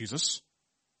about Jesus?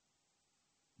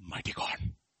 Mighty God.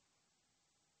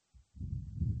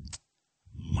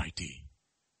 Mighty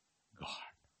God.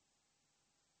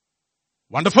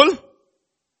 Wonderful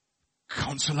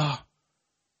Counselor.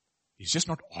 He's just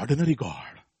not ordinary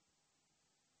God.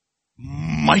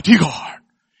 Mighty God.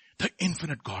 The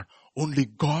infinite God. Only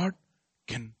God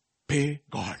can pay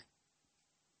God.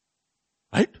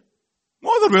 Right?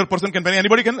 No other person can pay.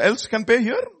 Anybody else can pay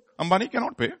here? Ambani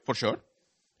cannot pay, for sure.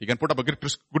 He can put up a good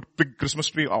big Christmas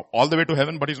tree all the way to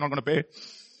heaven, but he's not going to pay.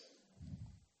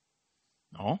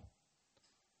 No.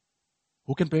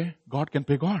 Who can pay? God can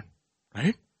pay God.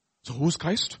 Right? So who's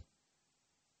Christ?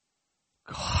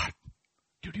 God.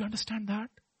 Did you understand that?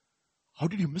 How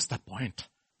did you miss that point?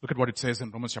 Look at what it says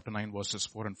in Romans chapter 9 verses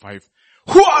 4 and 5.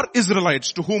 Who are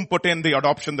Israelites to whom pertain the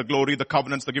adoption, the glory, the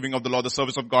covenants, the giving of the law, the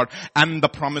service of God, and the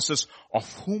promises, of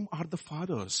whom are the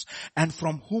fathers, and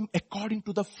from whom according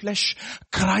to the flesh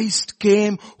Christ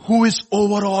came, who is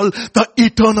over all, the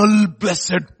eternal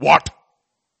blessed what?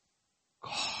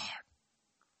 God.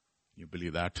 You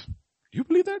believe that? Do you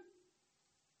believe that?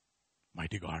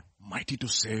 Mighty God, mighty to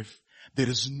save. There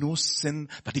is no sin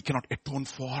that he cannot atone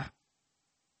for.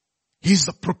 He is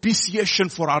the propitiation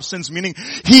for our sins, meaning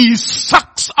he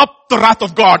sucks up the wrath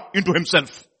of God into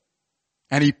himself.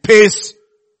 And he pays.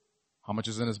 How much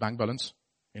is in his bank balance?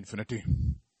 Infinity.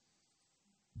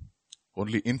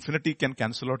 Only infinity can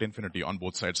cancel out infinity on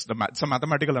both sides. It's a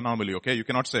mathematical anomaly, okay? You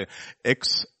cannot say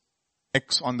x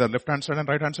on the left hand side and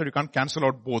right hand side. You can't cancel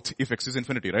out both if x is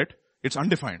infinity, right? It's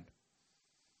undefined.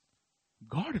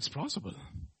 God, it's possible.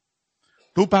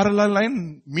 Two parallel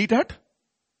lines meet at?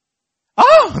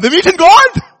 They meet in God.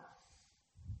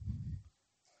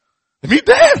 They meet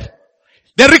there.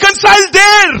 They're reconciled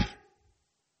there.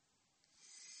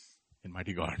 In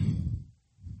mighty God.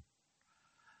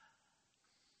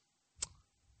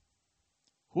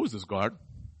 Who is this God?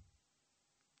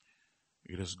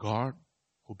 It is God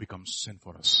who becomes sin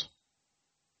for us.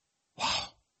 Wow.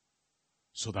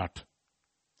 So that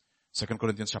 2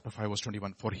 Corinthians chapter 5 verse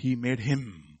 21, for he made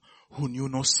him who knew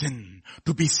no sin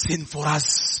to be sin for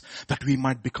us, that we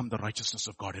might become the righteousness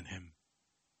of God in him.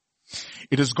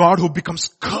 It is God who becomes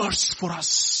curse for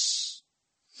us.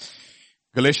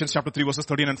 Galatians chapter 3 verses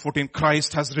 13 and 14,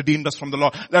 Christ has redeemed us from the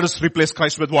law. Let us replace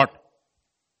Christ with what?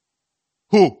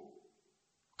 Who?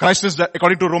 Christ is,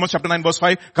 according to Romans chapter 9 verse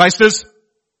 5, Christ is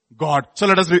God. So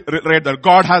let us read that.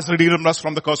 God has redeemed us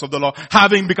from the curse of the law,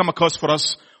 having become a curse for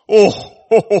us.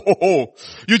 Oh.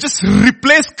 You just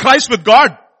replace Christ with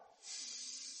God.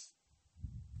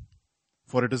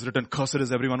 For it is written, cursed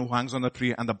is everyone who hangs on the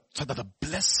tree, and so that the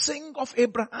blessing of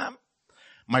Abraham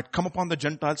might come upon the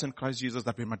Gentiles in Christ Jesus,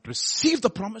 that we might receive the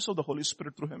promise of the Holy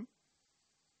Spirit through him.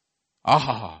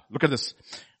 Look at this.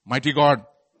 Mighty God.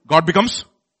 God becomes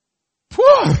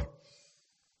poor.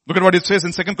 Look at what it says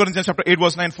in 2 Corinthians chapter 8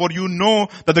 verse 9. For you know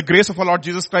that the grace of our Lord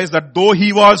Jesus Christ, that though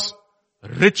he was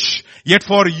rich, yet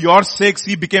for your sakes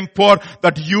he became poor,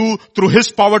 that you through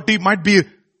his poverty might be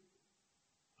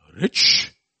rich.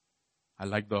 I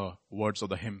like the words of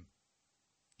the hymn.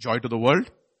 Joy to the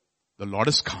world, the Lord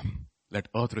is come. Let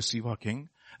earth receive our King.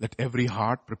 Let every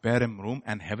heart prepare him room,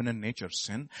 and heaven and nature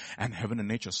sin, and heaven and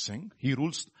nature sing. He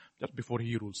rules, just before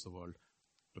he rules the world.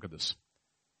 Look at this.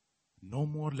 No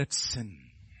more let sin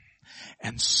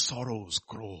and sorrows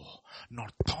grow, nor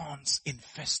thorns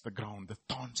infest the ground. The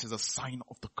thorns is a sign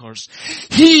of the curse.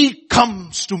 He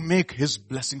comes to make his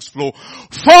blessings flow,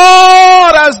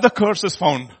 far as the curse is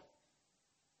found.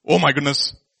 Oh my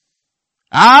goodness.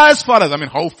 As far as,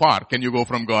 how far can you go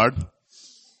from God?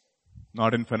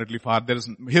 Not infinitely far.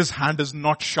 His hand is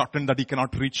not shortened that he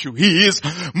cannot reach you. He is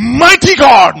mighty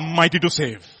God, mighty to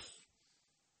save.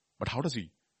 But how does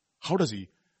he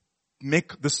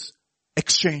make this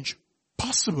exchange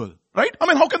possible? Right?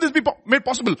 How can this be made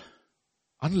possible?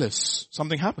 Unless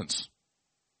something happens.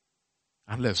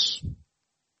 Unless.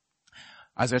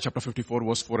 Isaiah chapter 54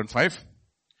 verse 4 and 5.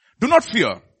 Do not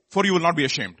fear, for you will not be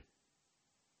ashamed.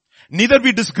 Neither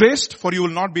be disgraced, for you will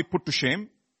not be put to shame.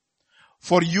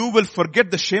 For you will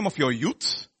forget the shame of your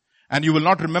youth, and you will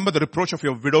not remember the reproach of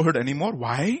your widowhood anymore.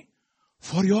 Why?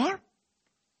 For your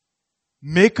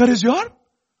Maker is your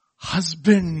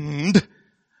husband.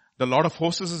 The Lord of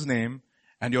hosts is his name,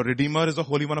 and your Redeemer is the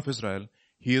Holy One of Israel.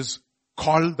 He is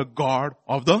called the God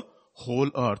of the whole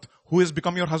earth. Who has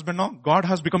become your husband now? God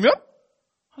has become your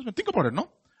husband. Think about it, no?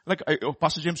 Like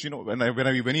Pastor James, when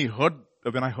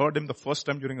I heard him the first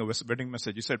time during a wedding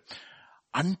message, he said,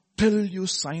 until you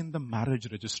sign the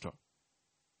marriage register,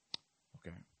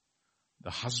 okay,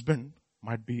 the husband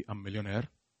might be a millionaire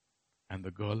and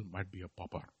the girl might be a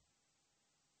pauper.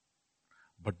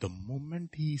 But the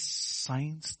moment he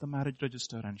signs the marriage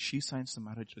register and she signs the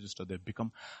marriage register, they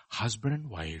become husband and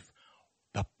wife.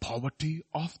 The poverty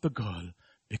of the girl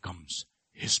becomes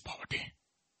his poverty.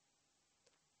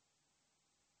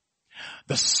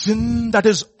 The sin that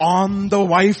is on the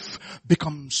wife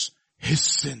becomes his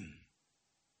sin.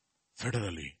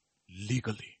 Federally,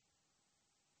 legally.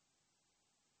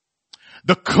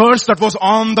 The curse that was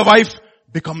on the wife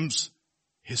becomes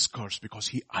his curse because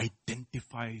he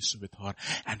identifies with her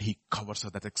and he covers her.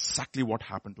 That's exactly what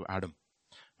happened to Adam.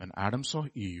 When Adam saw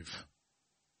Eve,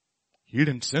 he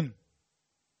didn't sin.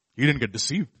 He didn't get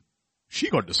deceived. She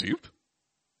got deceived.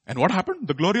 And what happened?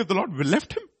 The glory of the Lord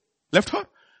left her.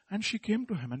 And she came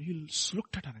to him and he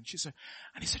looked at her and he said,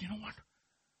 you know what?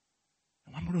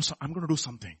 I'm going to do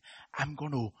something. I'm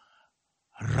going to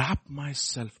wrap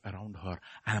myself around her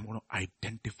and I'm going to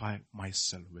identify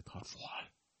myself with her fall.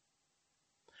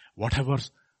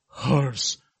 Whatever's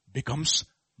hers becomes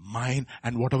mine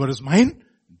and whatever is mine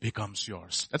becomes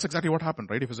yours. That's exactly what happened,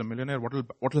 right? If he's a millionaire, what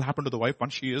will happen to the wife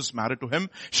once she is married to him?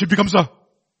 She becomes a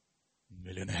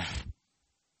millionaire.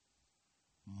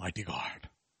 Mighty God.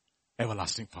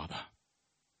 Everlasting Father.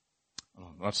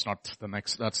 Oh, that's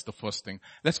the first thing.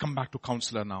 Let's come back to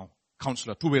counselor now.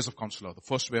 Counselor, two ways of counselor. The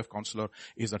first way of counselor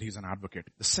is that he's an advocate.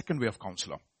 The second way of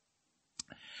counselor.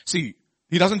 See,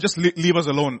 he doesn't just leave us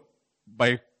alone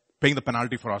by paying the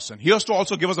penalty for our sin. He has to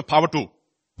also give us the power to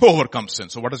overcome sin.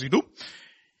 So what does he do?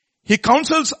 He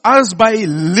counsels us by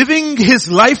living his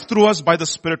life through us by the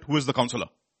Spirit who is the counselor.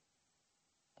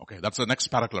 Okay, that's the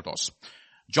next parakletos.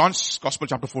 John's Gospel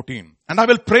chapter 14. And I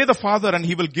will pray the Father and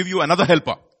he will give you another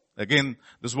helper. Again,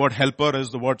 this word helper is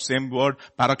the same word,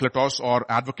 parakletos or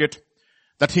advocate.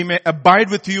 That he may abide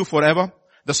with you forever.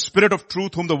 The Spirit of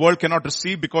truth whom the world cannot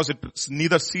receive because it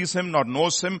neither sees him nor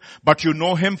knows him. But you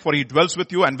know him for he dwells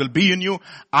with you and will be in you.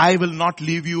 I will not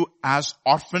leave you as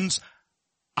orphans.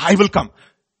 I will come.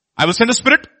 I will send a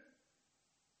Spirit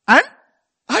and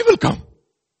I will come.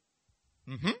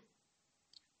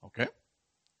 Okay.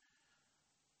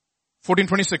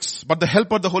 14:26. But the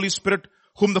helper, the Holy Spirit,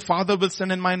 whom the Father will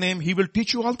send in my name, he will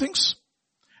teach you all things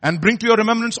and bring to your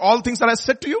remembrance all things that I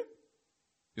said to you.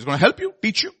 He's going to help you,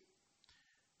 teach you.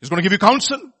 He's going to give you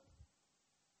counsel.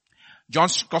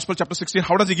 John's Gospel chapter 16,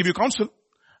 how does he give you counsel?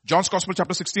 John's Gospel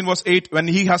chapter 16 verse 8, when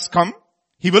he has come,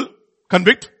 he will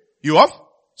convict you of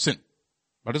sin.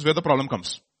 That is where the problem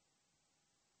comes.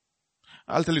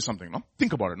 I'll tell you something, no?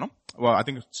 Think about it, no? Well, I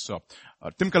think it's,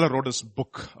 Tim Keller wrote this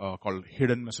book, called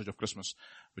Hidden Message of Christmas,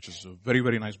 which is a very,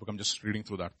 very nice book. I'm just reading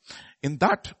through that. In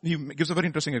that, he gives a very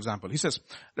interesting example. He says,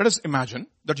 let us imagine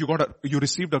that you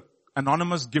received an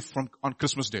anonymous gift on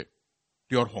Christmas Day to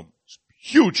your home.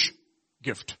 Huge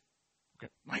gift. Okay.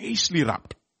 Nicely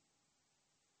wrapped.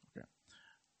 Okay.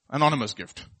 Anonymous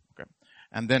gift. Okay.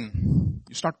 And then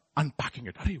you start unpacking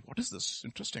it. Hey, what is this?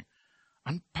 Interesting.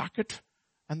 Unpack it.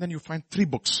 And then you find 3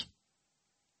 books.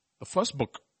 The first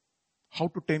book, How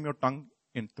to Tame Your Tongue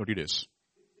in 30 Days.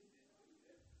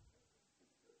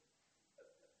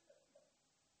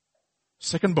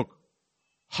 Second book,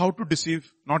 How to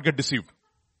Not Get Deceived.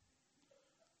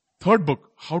 Third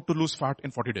book, How to Lose Fat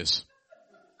in 40 Days.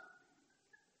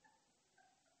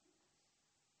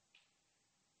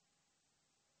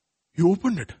 You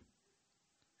opened it.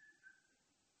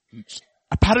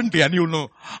 Apparently, and you know,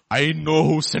 I know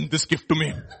who sent this gift to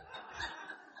me.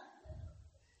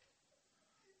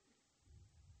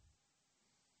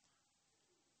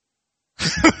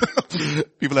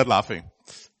 People are laughing.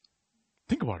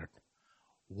 Think about it.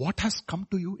 What has come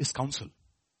to you is counsel.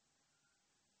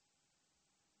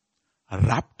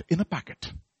 Wrapped in a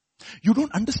packet. You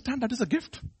don't understand that is a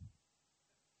gift.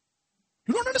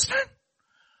 You don't understand.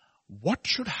 What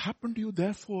should happen to you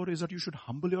therefore is that you should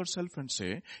humble yourself and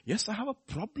say, yes, I have a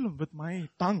problem with my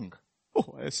tongue.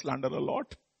 Oh, I slander a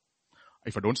lot.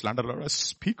 If I don't slander a lot, I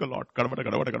speak a lot.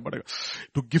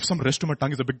 To give some rest to my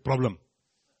tongue is a big problem.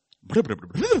 This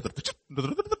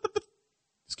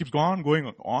keeps going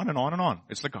on and on and on.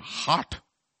 It's like a heart.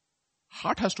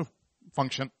 Heart has to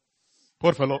function.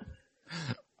 Poor fellow.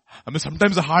 I mean,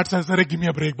 sometimes the heart says, give me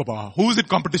a break, Baba. Who is in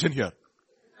competition here?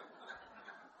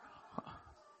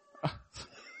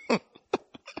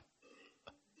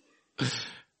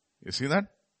 You see that?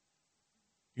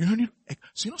 You don't need,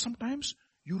 sometimes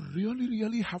You really,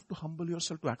 really have to humble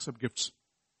yourself to accept gifts.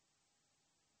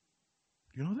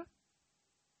 Do you know that?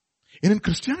 And in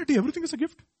Christianity, everything is a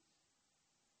gift.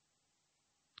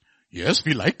 Yes,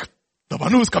 we like the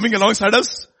one who is coming alongside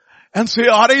us and say,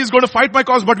 RA is going to fight my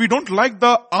cause, but we don't like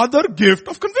the other gift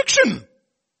of conviction.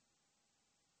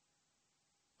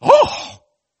 Oh,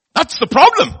 that's the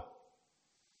problem.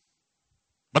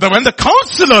 But then when the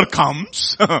counselor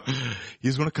comes,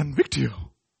 he's going to convict you.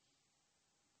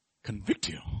 Convict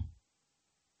you.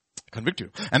 Convict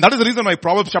you. And that is the reason why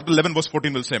Proverbs chapter 11 verse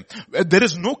 14 will say, where there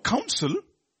is no counsel,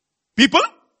 people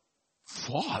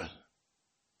fall.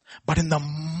 But in the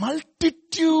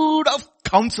multitude of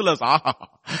counselors,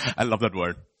 I love that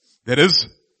word, there is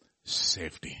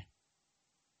safety.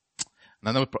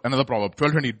 Another proverb,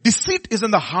 12:20. Deceit is in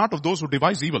the heart of those who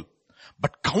devise evil,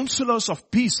 but counselors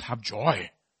of peace have joy.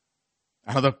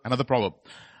 Another proverb.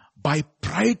 By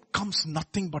pride comes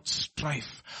nothing but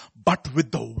strife, but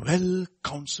with the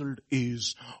well-counseled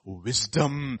is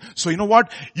wisdom. So you know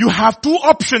what? You have two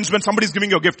options when somebody is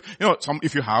giving you a gift. You know,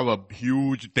 if you have a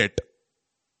huge debt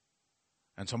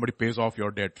and somebody pays off your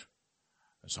debt,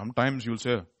 sometimes you'll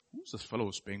say, who's this fellow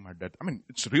who's paying my debt? I mean,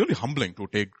 it's really humbling to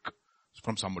take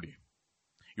from somebody.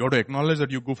 You have to acknowledge that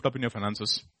you goofed up in your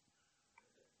finances.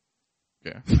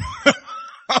 Okay.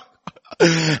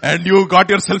 And you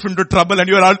got yourself into trouble and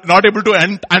you are not able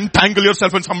to untangle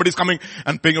yourself when somebody is coming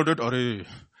and paying your debt. I'll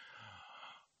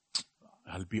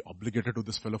be obligated to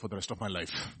this fellow for the rest of my life.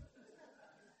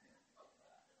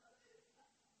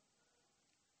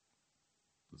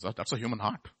 That's a human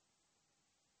heart.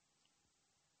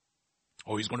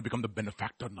 Oh, he's going to become the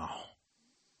benefactor now.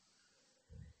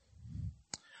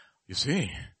 You see,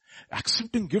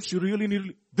 accepting gifts, you really need,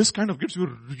 this kind of gifts, you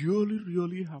really,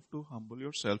 really have to humble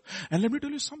yourself. And let me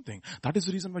tell you something. That is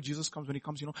the reason why Jesus comes. When he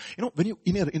comes, when you,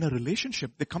 in a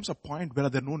relationship, there comes a point where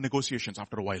there are no negotiations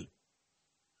after a while.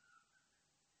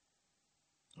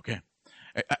 Okay.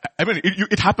 I mean,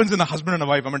 it happens in a husband and a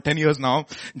wife. 10 years now.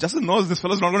 Justin knows this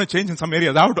fellow's not going to change in some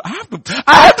areas. I have to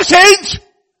change!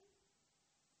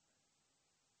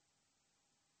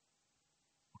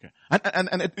 Okay.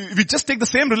 And if we just take the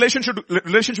same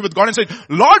relationship with God and say,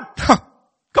 Lord,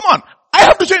 come on, I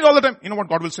have to change all the time. You know what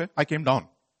God will say? I came down.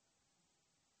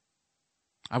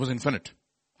 I was infinite.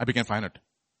 I became finite.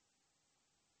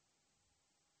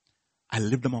 I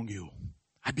lived among you.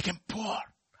 I became poor.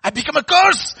 I became a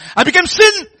curse. I became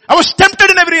sin. I was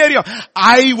tempted in every area.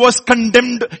 I was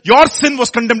condemned. Your sin was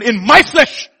condemned in my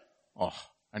flesh. Oh,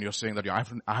 and you're saying that I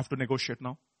have to negotiate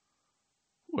now?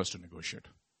 Who has to negotiate?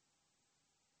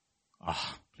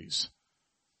 Please.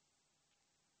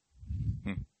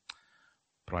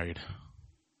 Pride.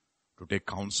 To take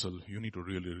counsel, you need to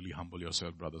really, really humble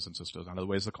yourself, brothers and sisters. And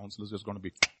otherwise the counsel is just going to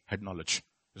be head knowledge.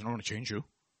 It's not going to change you.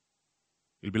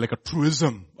 It'll be like a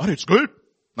truism. It's good.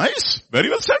 Nice. Very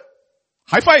well said.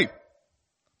 High five.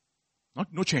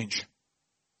 No change.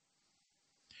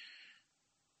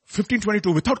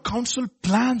 15:22. Without counsel,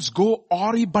 plans go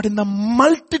awry, but in the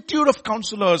multitude of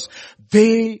counselors,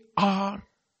 they are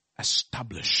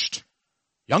established.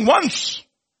 Young ones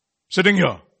sitting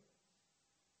here,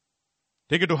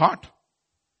 take it to heart.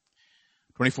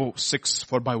 24:6.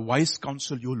 For by wise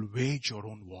counsel you will wage your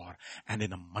own war, and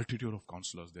in a multitude of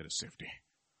counselors there is safety.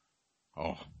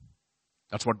 Oh,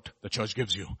 that's what the church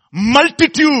gives you.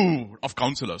 Multitude of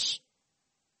counselors.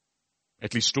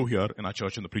 At least 2 here in our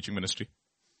church in the preaching ministry.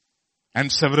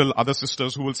 And several other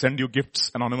sisters who will send you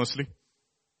gifts anonymously.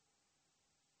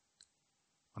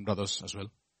 And brothers as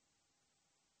well.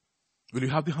 Will you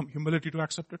have the humility to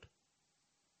accept it?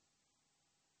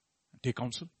 Take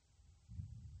counsel.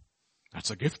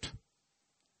 That's a gift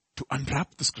to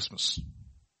unwrap this Christmas.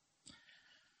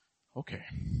 Okay.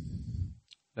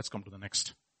 Let's come to the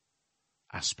next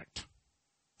aspect.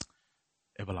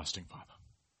 Everlasting Father.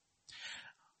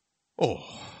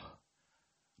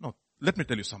 No, let me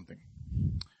tell you something.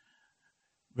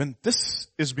 When this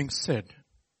is being said,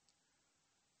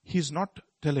 he's not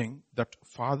telling that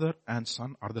Father and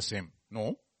Son are the same.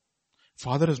 No.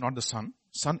 Father is not the Son.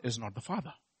 Son is not the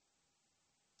Father.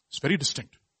 It's very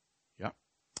distinct. Yeah.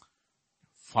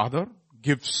 Father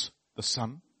gives the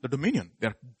Son the dominion. They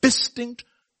are distinct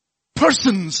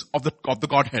persons of the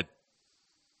Godhead.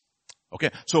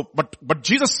 Okay, so, but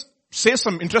Jesus says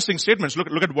some interesting statements.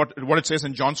 Look at what it says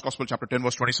in John's Gospel chapter 10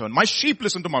 verse 27. My sheep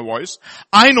listen to my voice.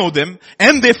 I know them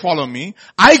and they follow me.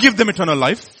 I give them eternal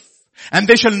life and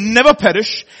they shall never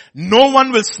perish. No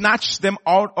one will snatch them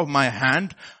out of my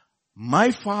hand.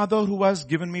 My Father who has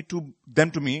given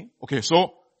them to me. Okay,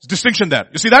 so distinction there.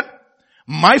 You see that?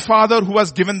 My Father who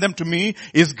has given them to me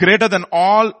is greater than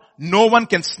all. No one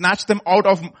can snatch them out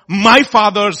of my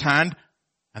Father's hand.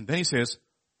 And then he says,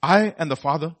 I and the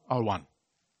Father are one.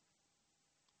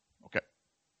 Okay.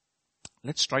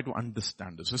 Let's try to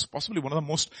understand this. This is possibly one of the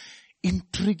most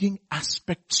intriguing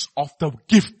aspects of the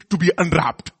gift to be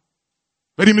unwrapped.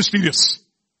 Very mysterious.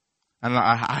 And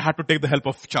I had to take the help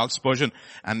of Charles Spurgeon,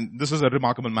 and this is a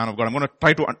remarkable man of God. I'm going to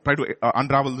try to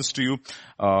unravel this to you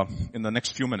in the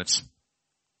next few minutes.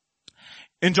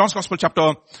 In John's Gospel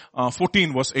chapter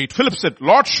 14 verse 8, Philip said,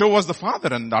 Lord, show us the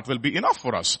Father and that will be enough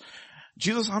for us.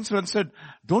 Jesus answered and said,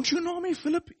 don't you know me,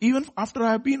 Philip? Even after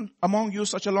I have been among you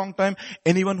such a long time,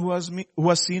 anyone who has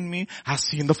seen me has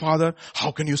seen the Father.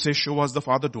 How can you say, show us the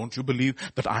Father? Don't you believe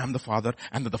that I am the Father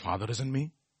and that the Father is in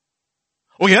me?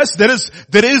 Oh yes, there is,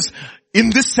 in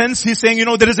this sense, he's saying,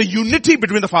 there is a unity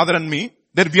between the Father and me,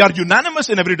 that we are unanimous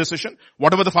in every decision.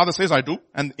 Whatever the Father says, I do.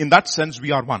 And in that sense,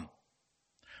 we are one.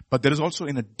 But there is also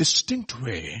in a distinct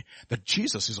way that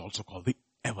Jesus is also called the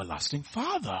everlasting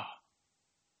Father.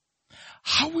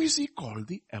 How is he called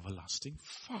the everlasting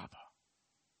Father?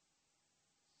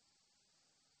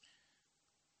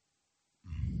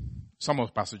 Some of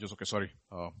the passages,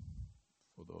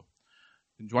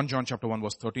 in 1 John chapter 1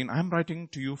 verse 13, I am writing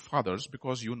to you fathers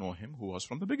because you know him who was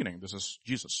from the beginning. This is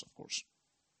Jesus, of course.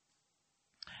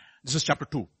 This is chapter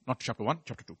 2, not chapter 1,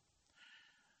 chapter 2.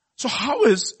 So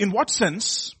in what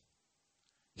sense,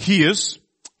 he is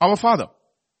our Father?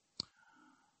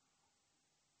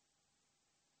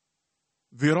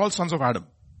 We are all sons of Adam.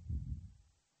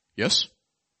 Yes?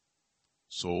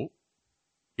 So,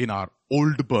 in our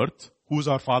old birth, who is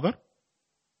our father?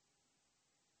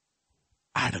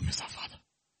 Adam is our father.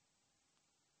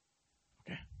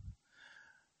 Okay?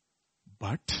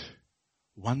 But,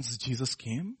 once Jesus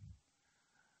came,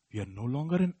 we are no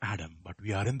longer in Adam, but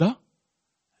we are in the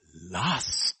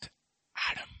last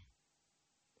Adam.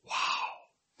 Wow.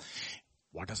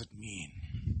 What does it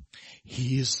mean?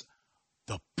 He is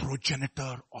the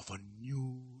progenitor of a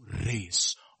new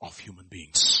race of human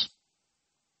beings.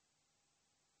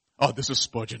 Oh, this is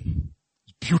Spurgeon.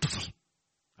 Beautiful.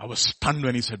 I was stunned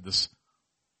when he said this.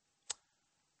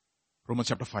 Romans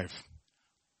chapter 5.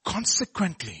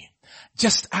 Consequently,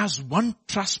 just as one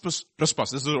trespass,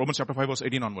 this is Romans chapter 5 verse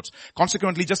 18 onwards.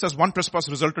 Consequently, just as one trespass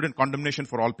resulted in condemnation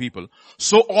for all people,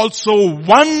 so also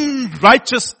one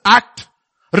righteous act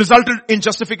resulted in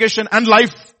justification and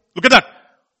life. Look at that.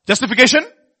 Justification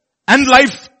and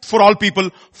life for all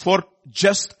people. For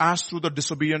just as through the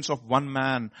disobedience of one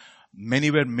man,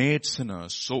 many were made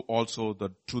sinners, so also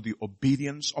through the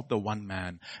obedience of the one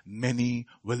man, many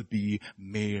will be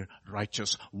made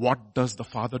righteous. What does the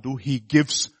Father do? He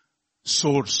gives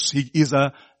source. He is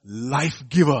a life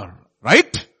giver,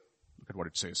 right? Look at what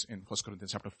it says in 1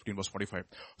 Corinthians chapter 15 verse 45.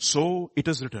 So it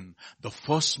is written, the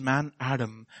first man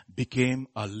Adam became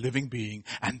a living being,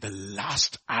 and the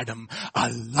last Adam a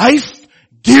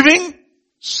life-giving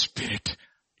spirit.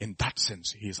 In that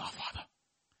sense, he is our Father.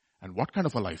 And what kind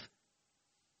of a life?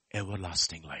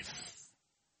 Everlasting life.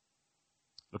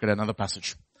 Look at another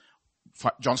passage.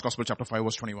 John's Gospel chapter 5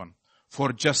 verse 21.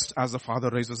 For just as the Father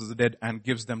raises the dead and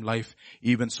gives them life,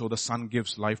 even so the Son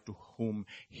gives life to whom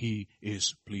he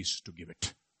is pleased to give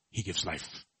it. He gives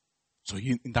life. So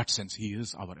in that sense, he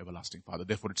is our everlasting Father.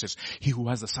 Therefore it says, he who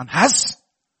has the Son has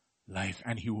life,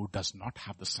 and he who does not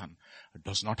have the Son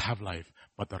does not have life,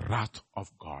 but the wrath of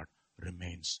God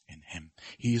remains in him.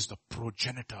 He is the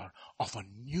progenitor of a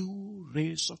new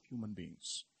race of human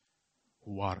beings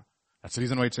that's the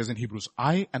reason why it says in Hebrews,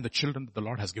 I and the children that the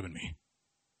Lord has given me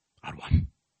are one.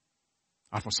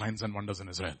 Are for signs and wonders in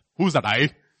Israel. Who's that I?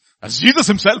 That's Jesus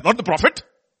himself, not the prophet.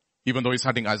 Even though he's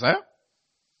citing Isaiah.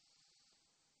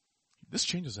 This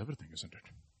changes everything, isn't it?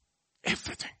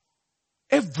 Everything.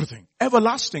 Everything.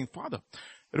 Everlasting Father.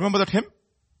 Remember that hymn?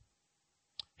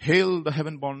 Hail the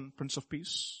heaven-born Prince of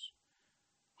Peace.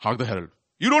 Hark the herald.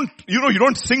 You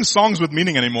don't sing songs with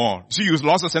meaning anymore. See, you've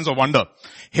lost a sense of wonder.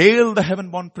 Hail the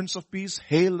heaven-born Prince of Peace.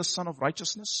 Hail the Son of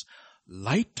Righteousness.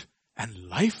 Light and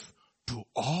life to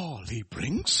all he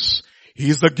brings.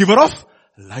 He is the giver of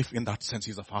life. In that sense,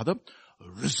 he is the Father.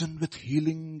 Risen with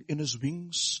healing in his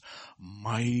wings.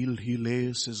 Mild he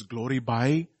lays his glory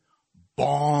by.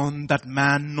 Born that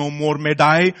man no more may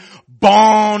die.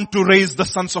 Born to raise the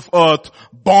sons of earth.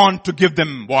 Born to give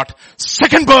them what?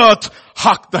 Second birth.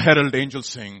 Hark the herald angels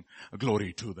sing.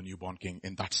 Glory to the newborn King.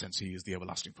 In that sense, he is the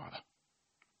everlasting Father.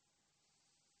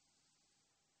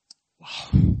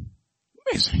 Wow.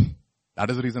 Amazing. That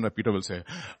is the reason why Peter will say,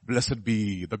 blessed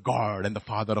be the God and the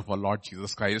Father of our Lord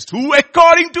Jesus Christ, who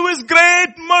according to his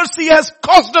great mercy has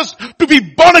caused us to be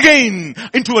born again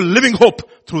into a living hope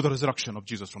through the resurrection of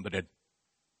Jesus from the dead,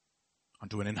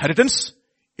 unto an inheritance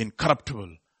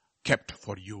incorruptible, kept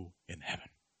for you in heaven.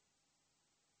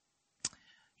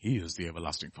 He is the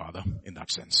everlasting Father in that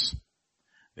sense.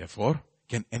 Therefore,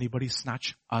 can anybody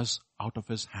snatch us out of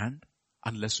his hand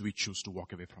unless we choose to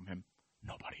walk away from him?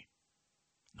 Nobody.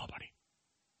 Nobody.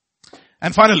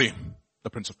 And finally,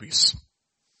 the Prince of Peace.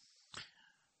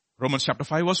 Romans chapter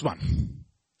 5 verse 1.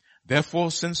 Therefore,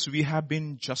 since we have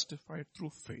been justified through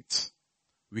faith,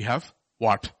 we have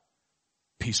what?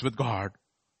 Peace with God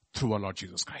through our Lord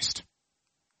Jesus Christ.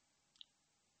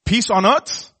 Peace on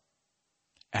earth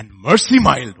and mercy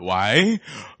mild. Why?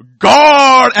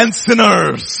 God and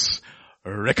sinners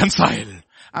reconciled.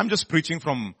 I'm just preaching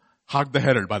from Hark the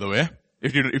Herald, by the way,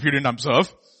 if you didn't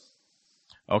observe.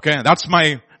 Okay, that's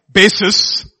my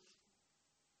basis.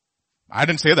 I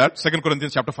didn't say that. 2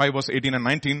 Corinthians chapter 5 verse 18 and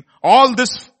 19. All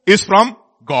this is from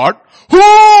God,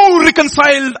 who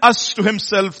reconciled us to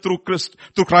himself through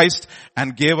Christ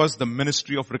and gave us the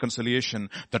ministry of reconciliation,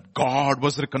 that God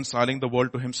was reconciling the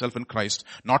world to himself in Christ,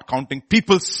 not counting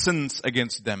people's sins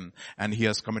against them. And he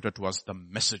has committed to us the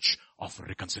message of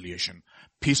reconciliation.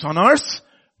 Peace on earth,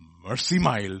 mercy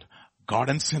mild, God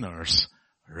and sinners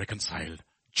reconciled.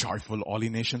 Joyful all ye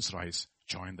nations rise,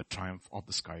 join the triumph of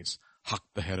the skies. Hark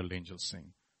the herald angels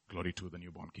sing, glory to the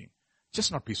newborn King.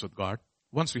 Just not peace with God.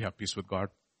 Once we have peace with God,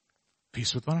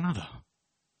 peace with one another.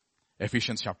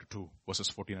 Ephesians chapter 2 verses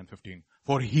 14 and 15.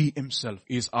 For he himself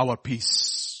is our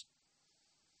peace,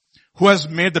 who has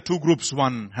made the two groups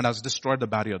one and has destroyed the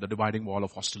barrier, the dividing wall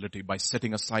of hostility, by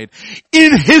setting aside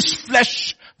in his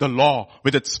flesh the law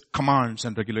with its commands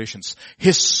and regulations.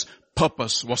 His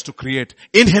purpose was to create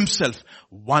in himself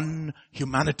one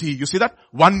humanity. You see that?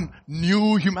 One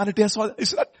new humanity. You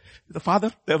see that? The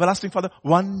Father, the everlasting Father,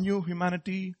 one new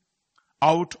humanity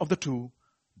out of the two,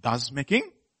 thus making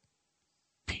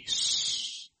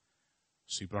peace.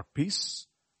 So he brought peace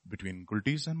between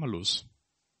Gultis and Malus,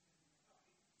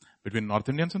 between North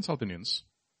Indians and South Indians,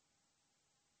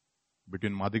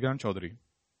 between Madiga and Chaudhary.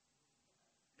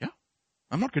 Yeah,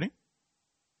 I'm not kidding.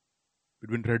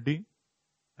 Between Reddy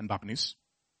and Bapanis.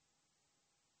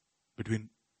 Between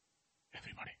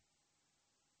everybody.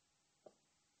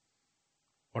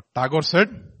 What Tagore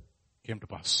said came to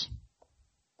pass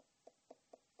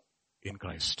in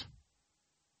Christ.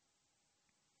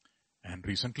 And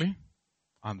recently,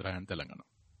 Andhra and Telangana.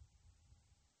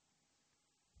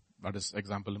 That is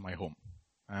example in my home.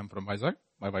 I am from Vizag.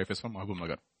 My wife is from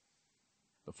Mahabubnagar.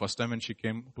 The first time when she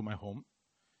came to my home,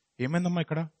 ఏమైందమ్మా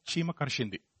ఇక్కడ చీమ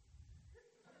కరిచింది.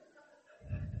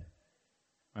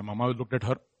 My mama looked at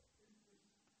her.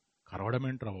 కరవడం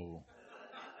ఏంట్రా బాబు.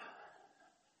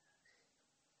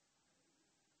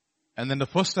 And then the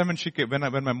first time when she came,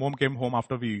 when my mom came home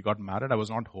after we got married, I was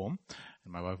not home.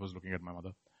 And my wife was looking at my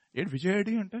mother. Ed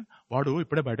Vijay ante vaadu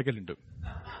ippade bayataki vellindu.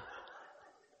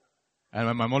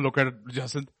 And my mom looked at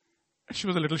Jacinth. She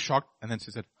was a little shocked. And then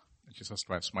she said, and she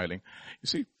started smiling. You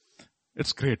see,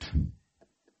 it's great.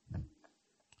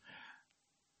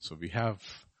 So we have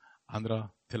Andhra,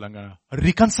 Telangana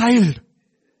reconciled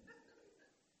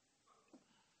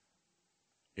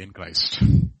in Christ.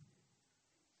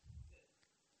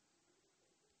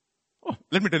 Oh,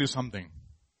 let me tell you something.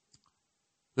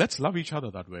 Let's love each other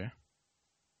that way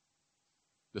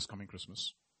this coming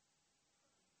Christmas.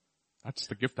 That's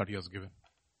the gift that he has given.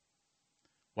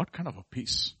 What kind of a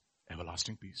peace?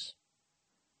 Everlasting peace.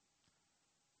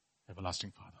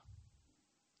 Everlasting Father.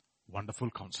 Wonderful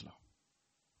Counselor.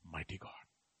 Mighty God.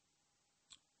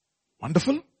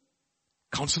 Wonderful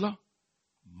Counselor.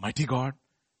 Mighty God.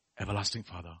 Everlasting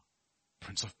Father.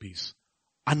 Prince of Peace.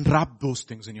 Unwrap those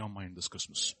things in your mind this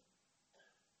Christmas.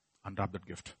 Unwrap that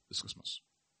gift this Christmas.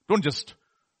 Don't just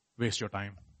waste your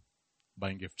time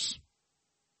buying gifts.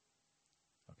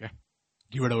 Okay?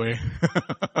 Give it away.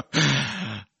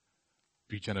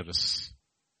 Be generous.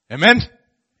 Amen?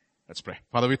 Let's pray.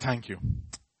 Father, we thank you.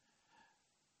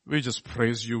 We just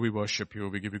praise you. We worship you.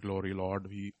 We give you glory, Lord.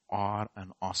 We are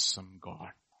an awesome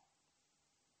God.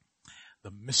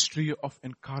 The mystery of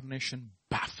incarnation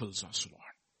baffles us,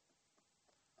 Lord.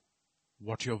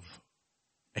 What you've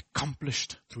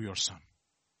accomplished through your Son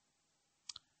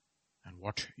and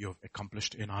what you've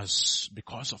accomplished in us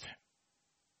because of him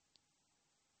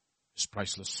is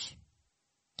priceless.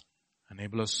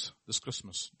 Enable us this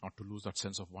Christmas not to lose that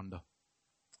sense of wonder.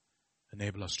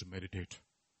 Enable us to meditate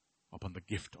upon the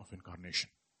gift of incarnation.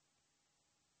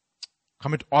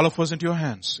 Commit all of us into your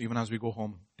hands, even as we go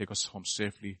home. Take us home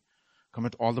safely.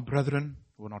 Commit all the brethren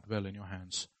who are not well in your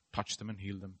hands. Touch them and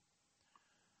heal them.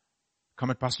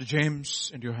 Commit Pastor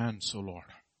James into your hands, O Lord.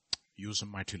 Use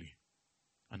him mightily.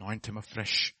 Anoint him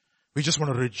afresh. We just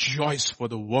want to rejoice for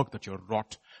the work that you're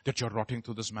wrought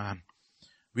through this man.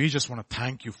 We just want to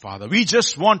thank you, Father. We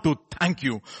just want to thank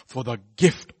you for the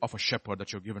gift of a shepherd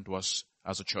that you've given to us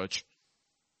as a church.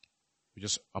 We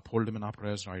just uphold him in our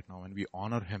prayers right now and we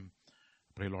honor him.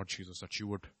 Pray, Lord Jesus, that you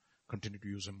would continue to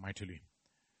use him mightily.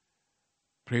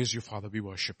 Praise you, Father. We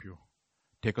worship you.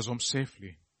 Take us home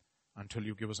safely until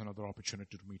you give us another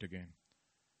opportunity to meet again.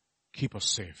 Keep us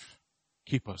safe.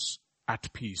 Keep us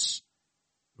at peace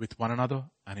with one another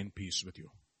and in peace with you.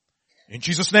 In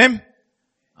Jesus' name,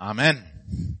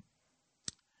 amen.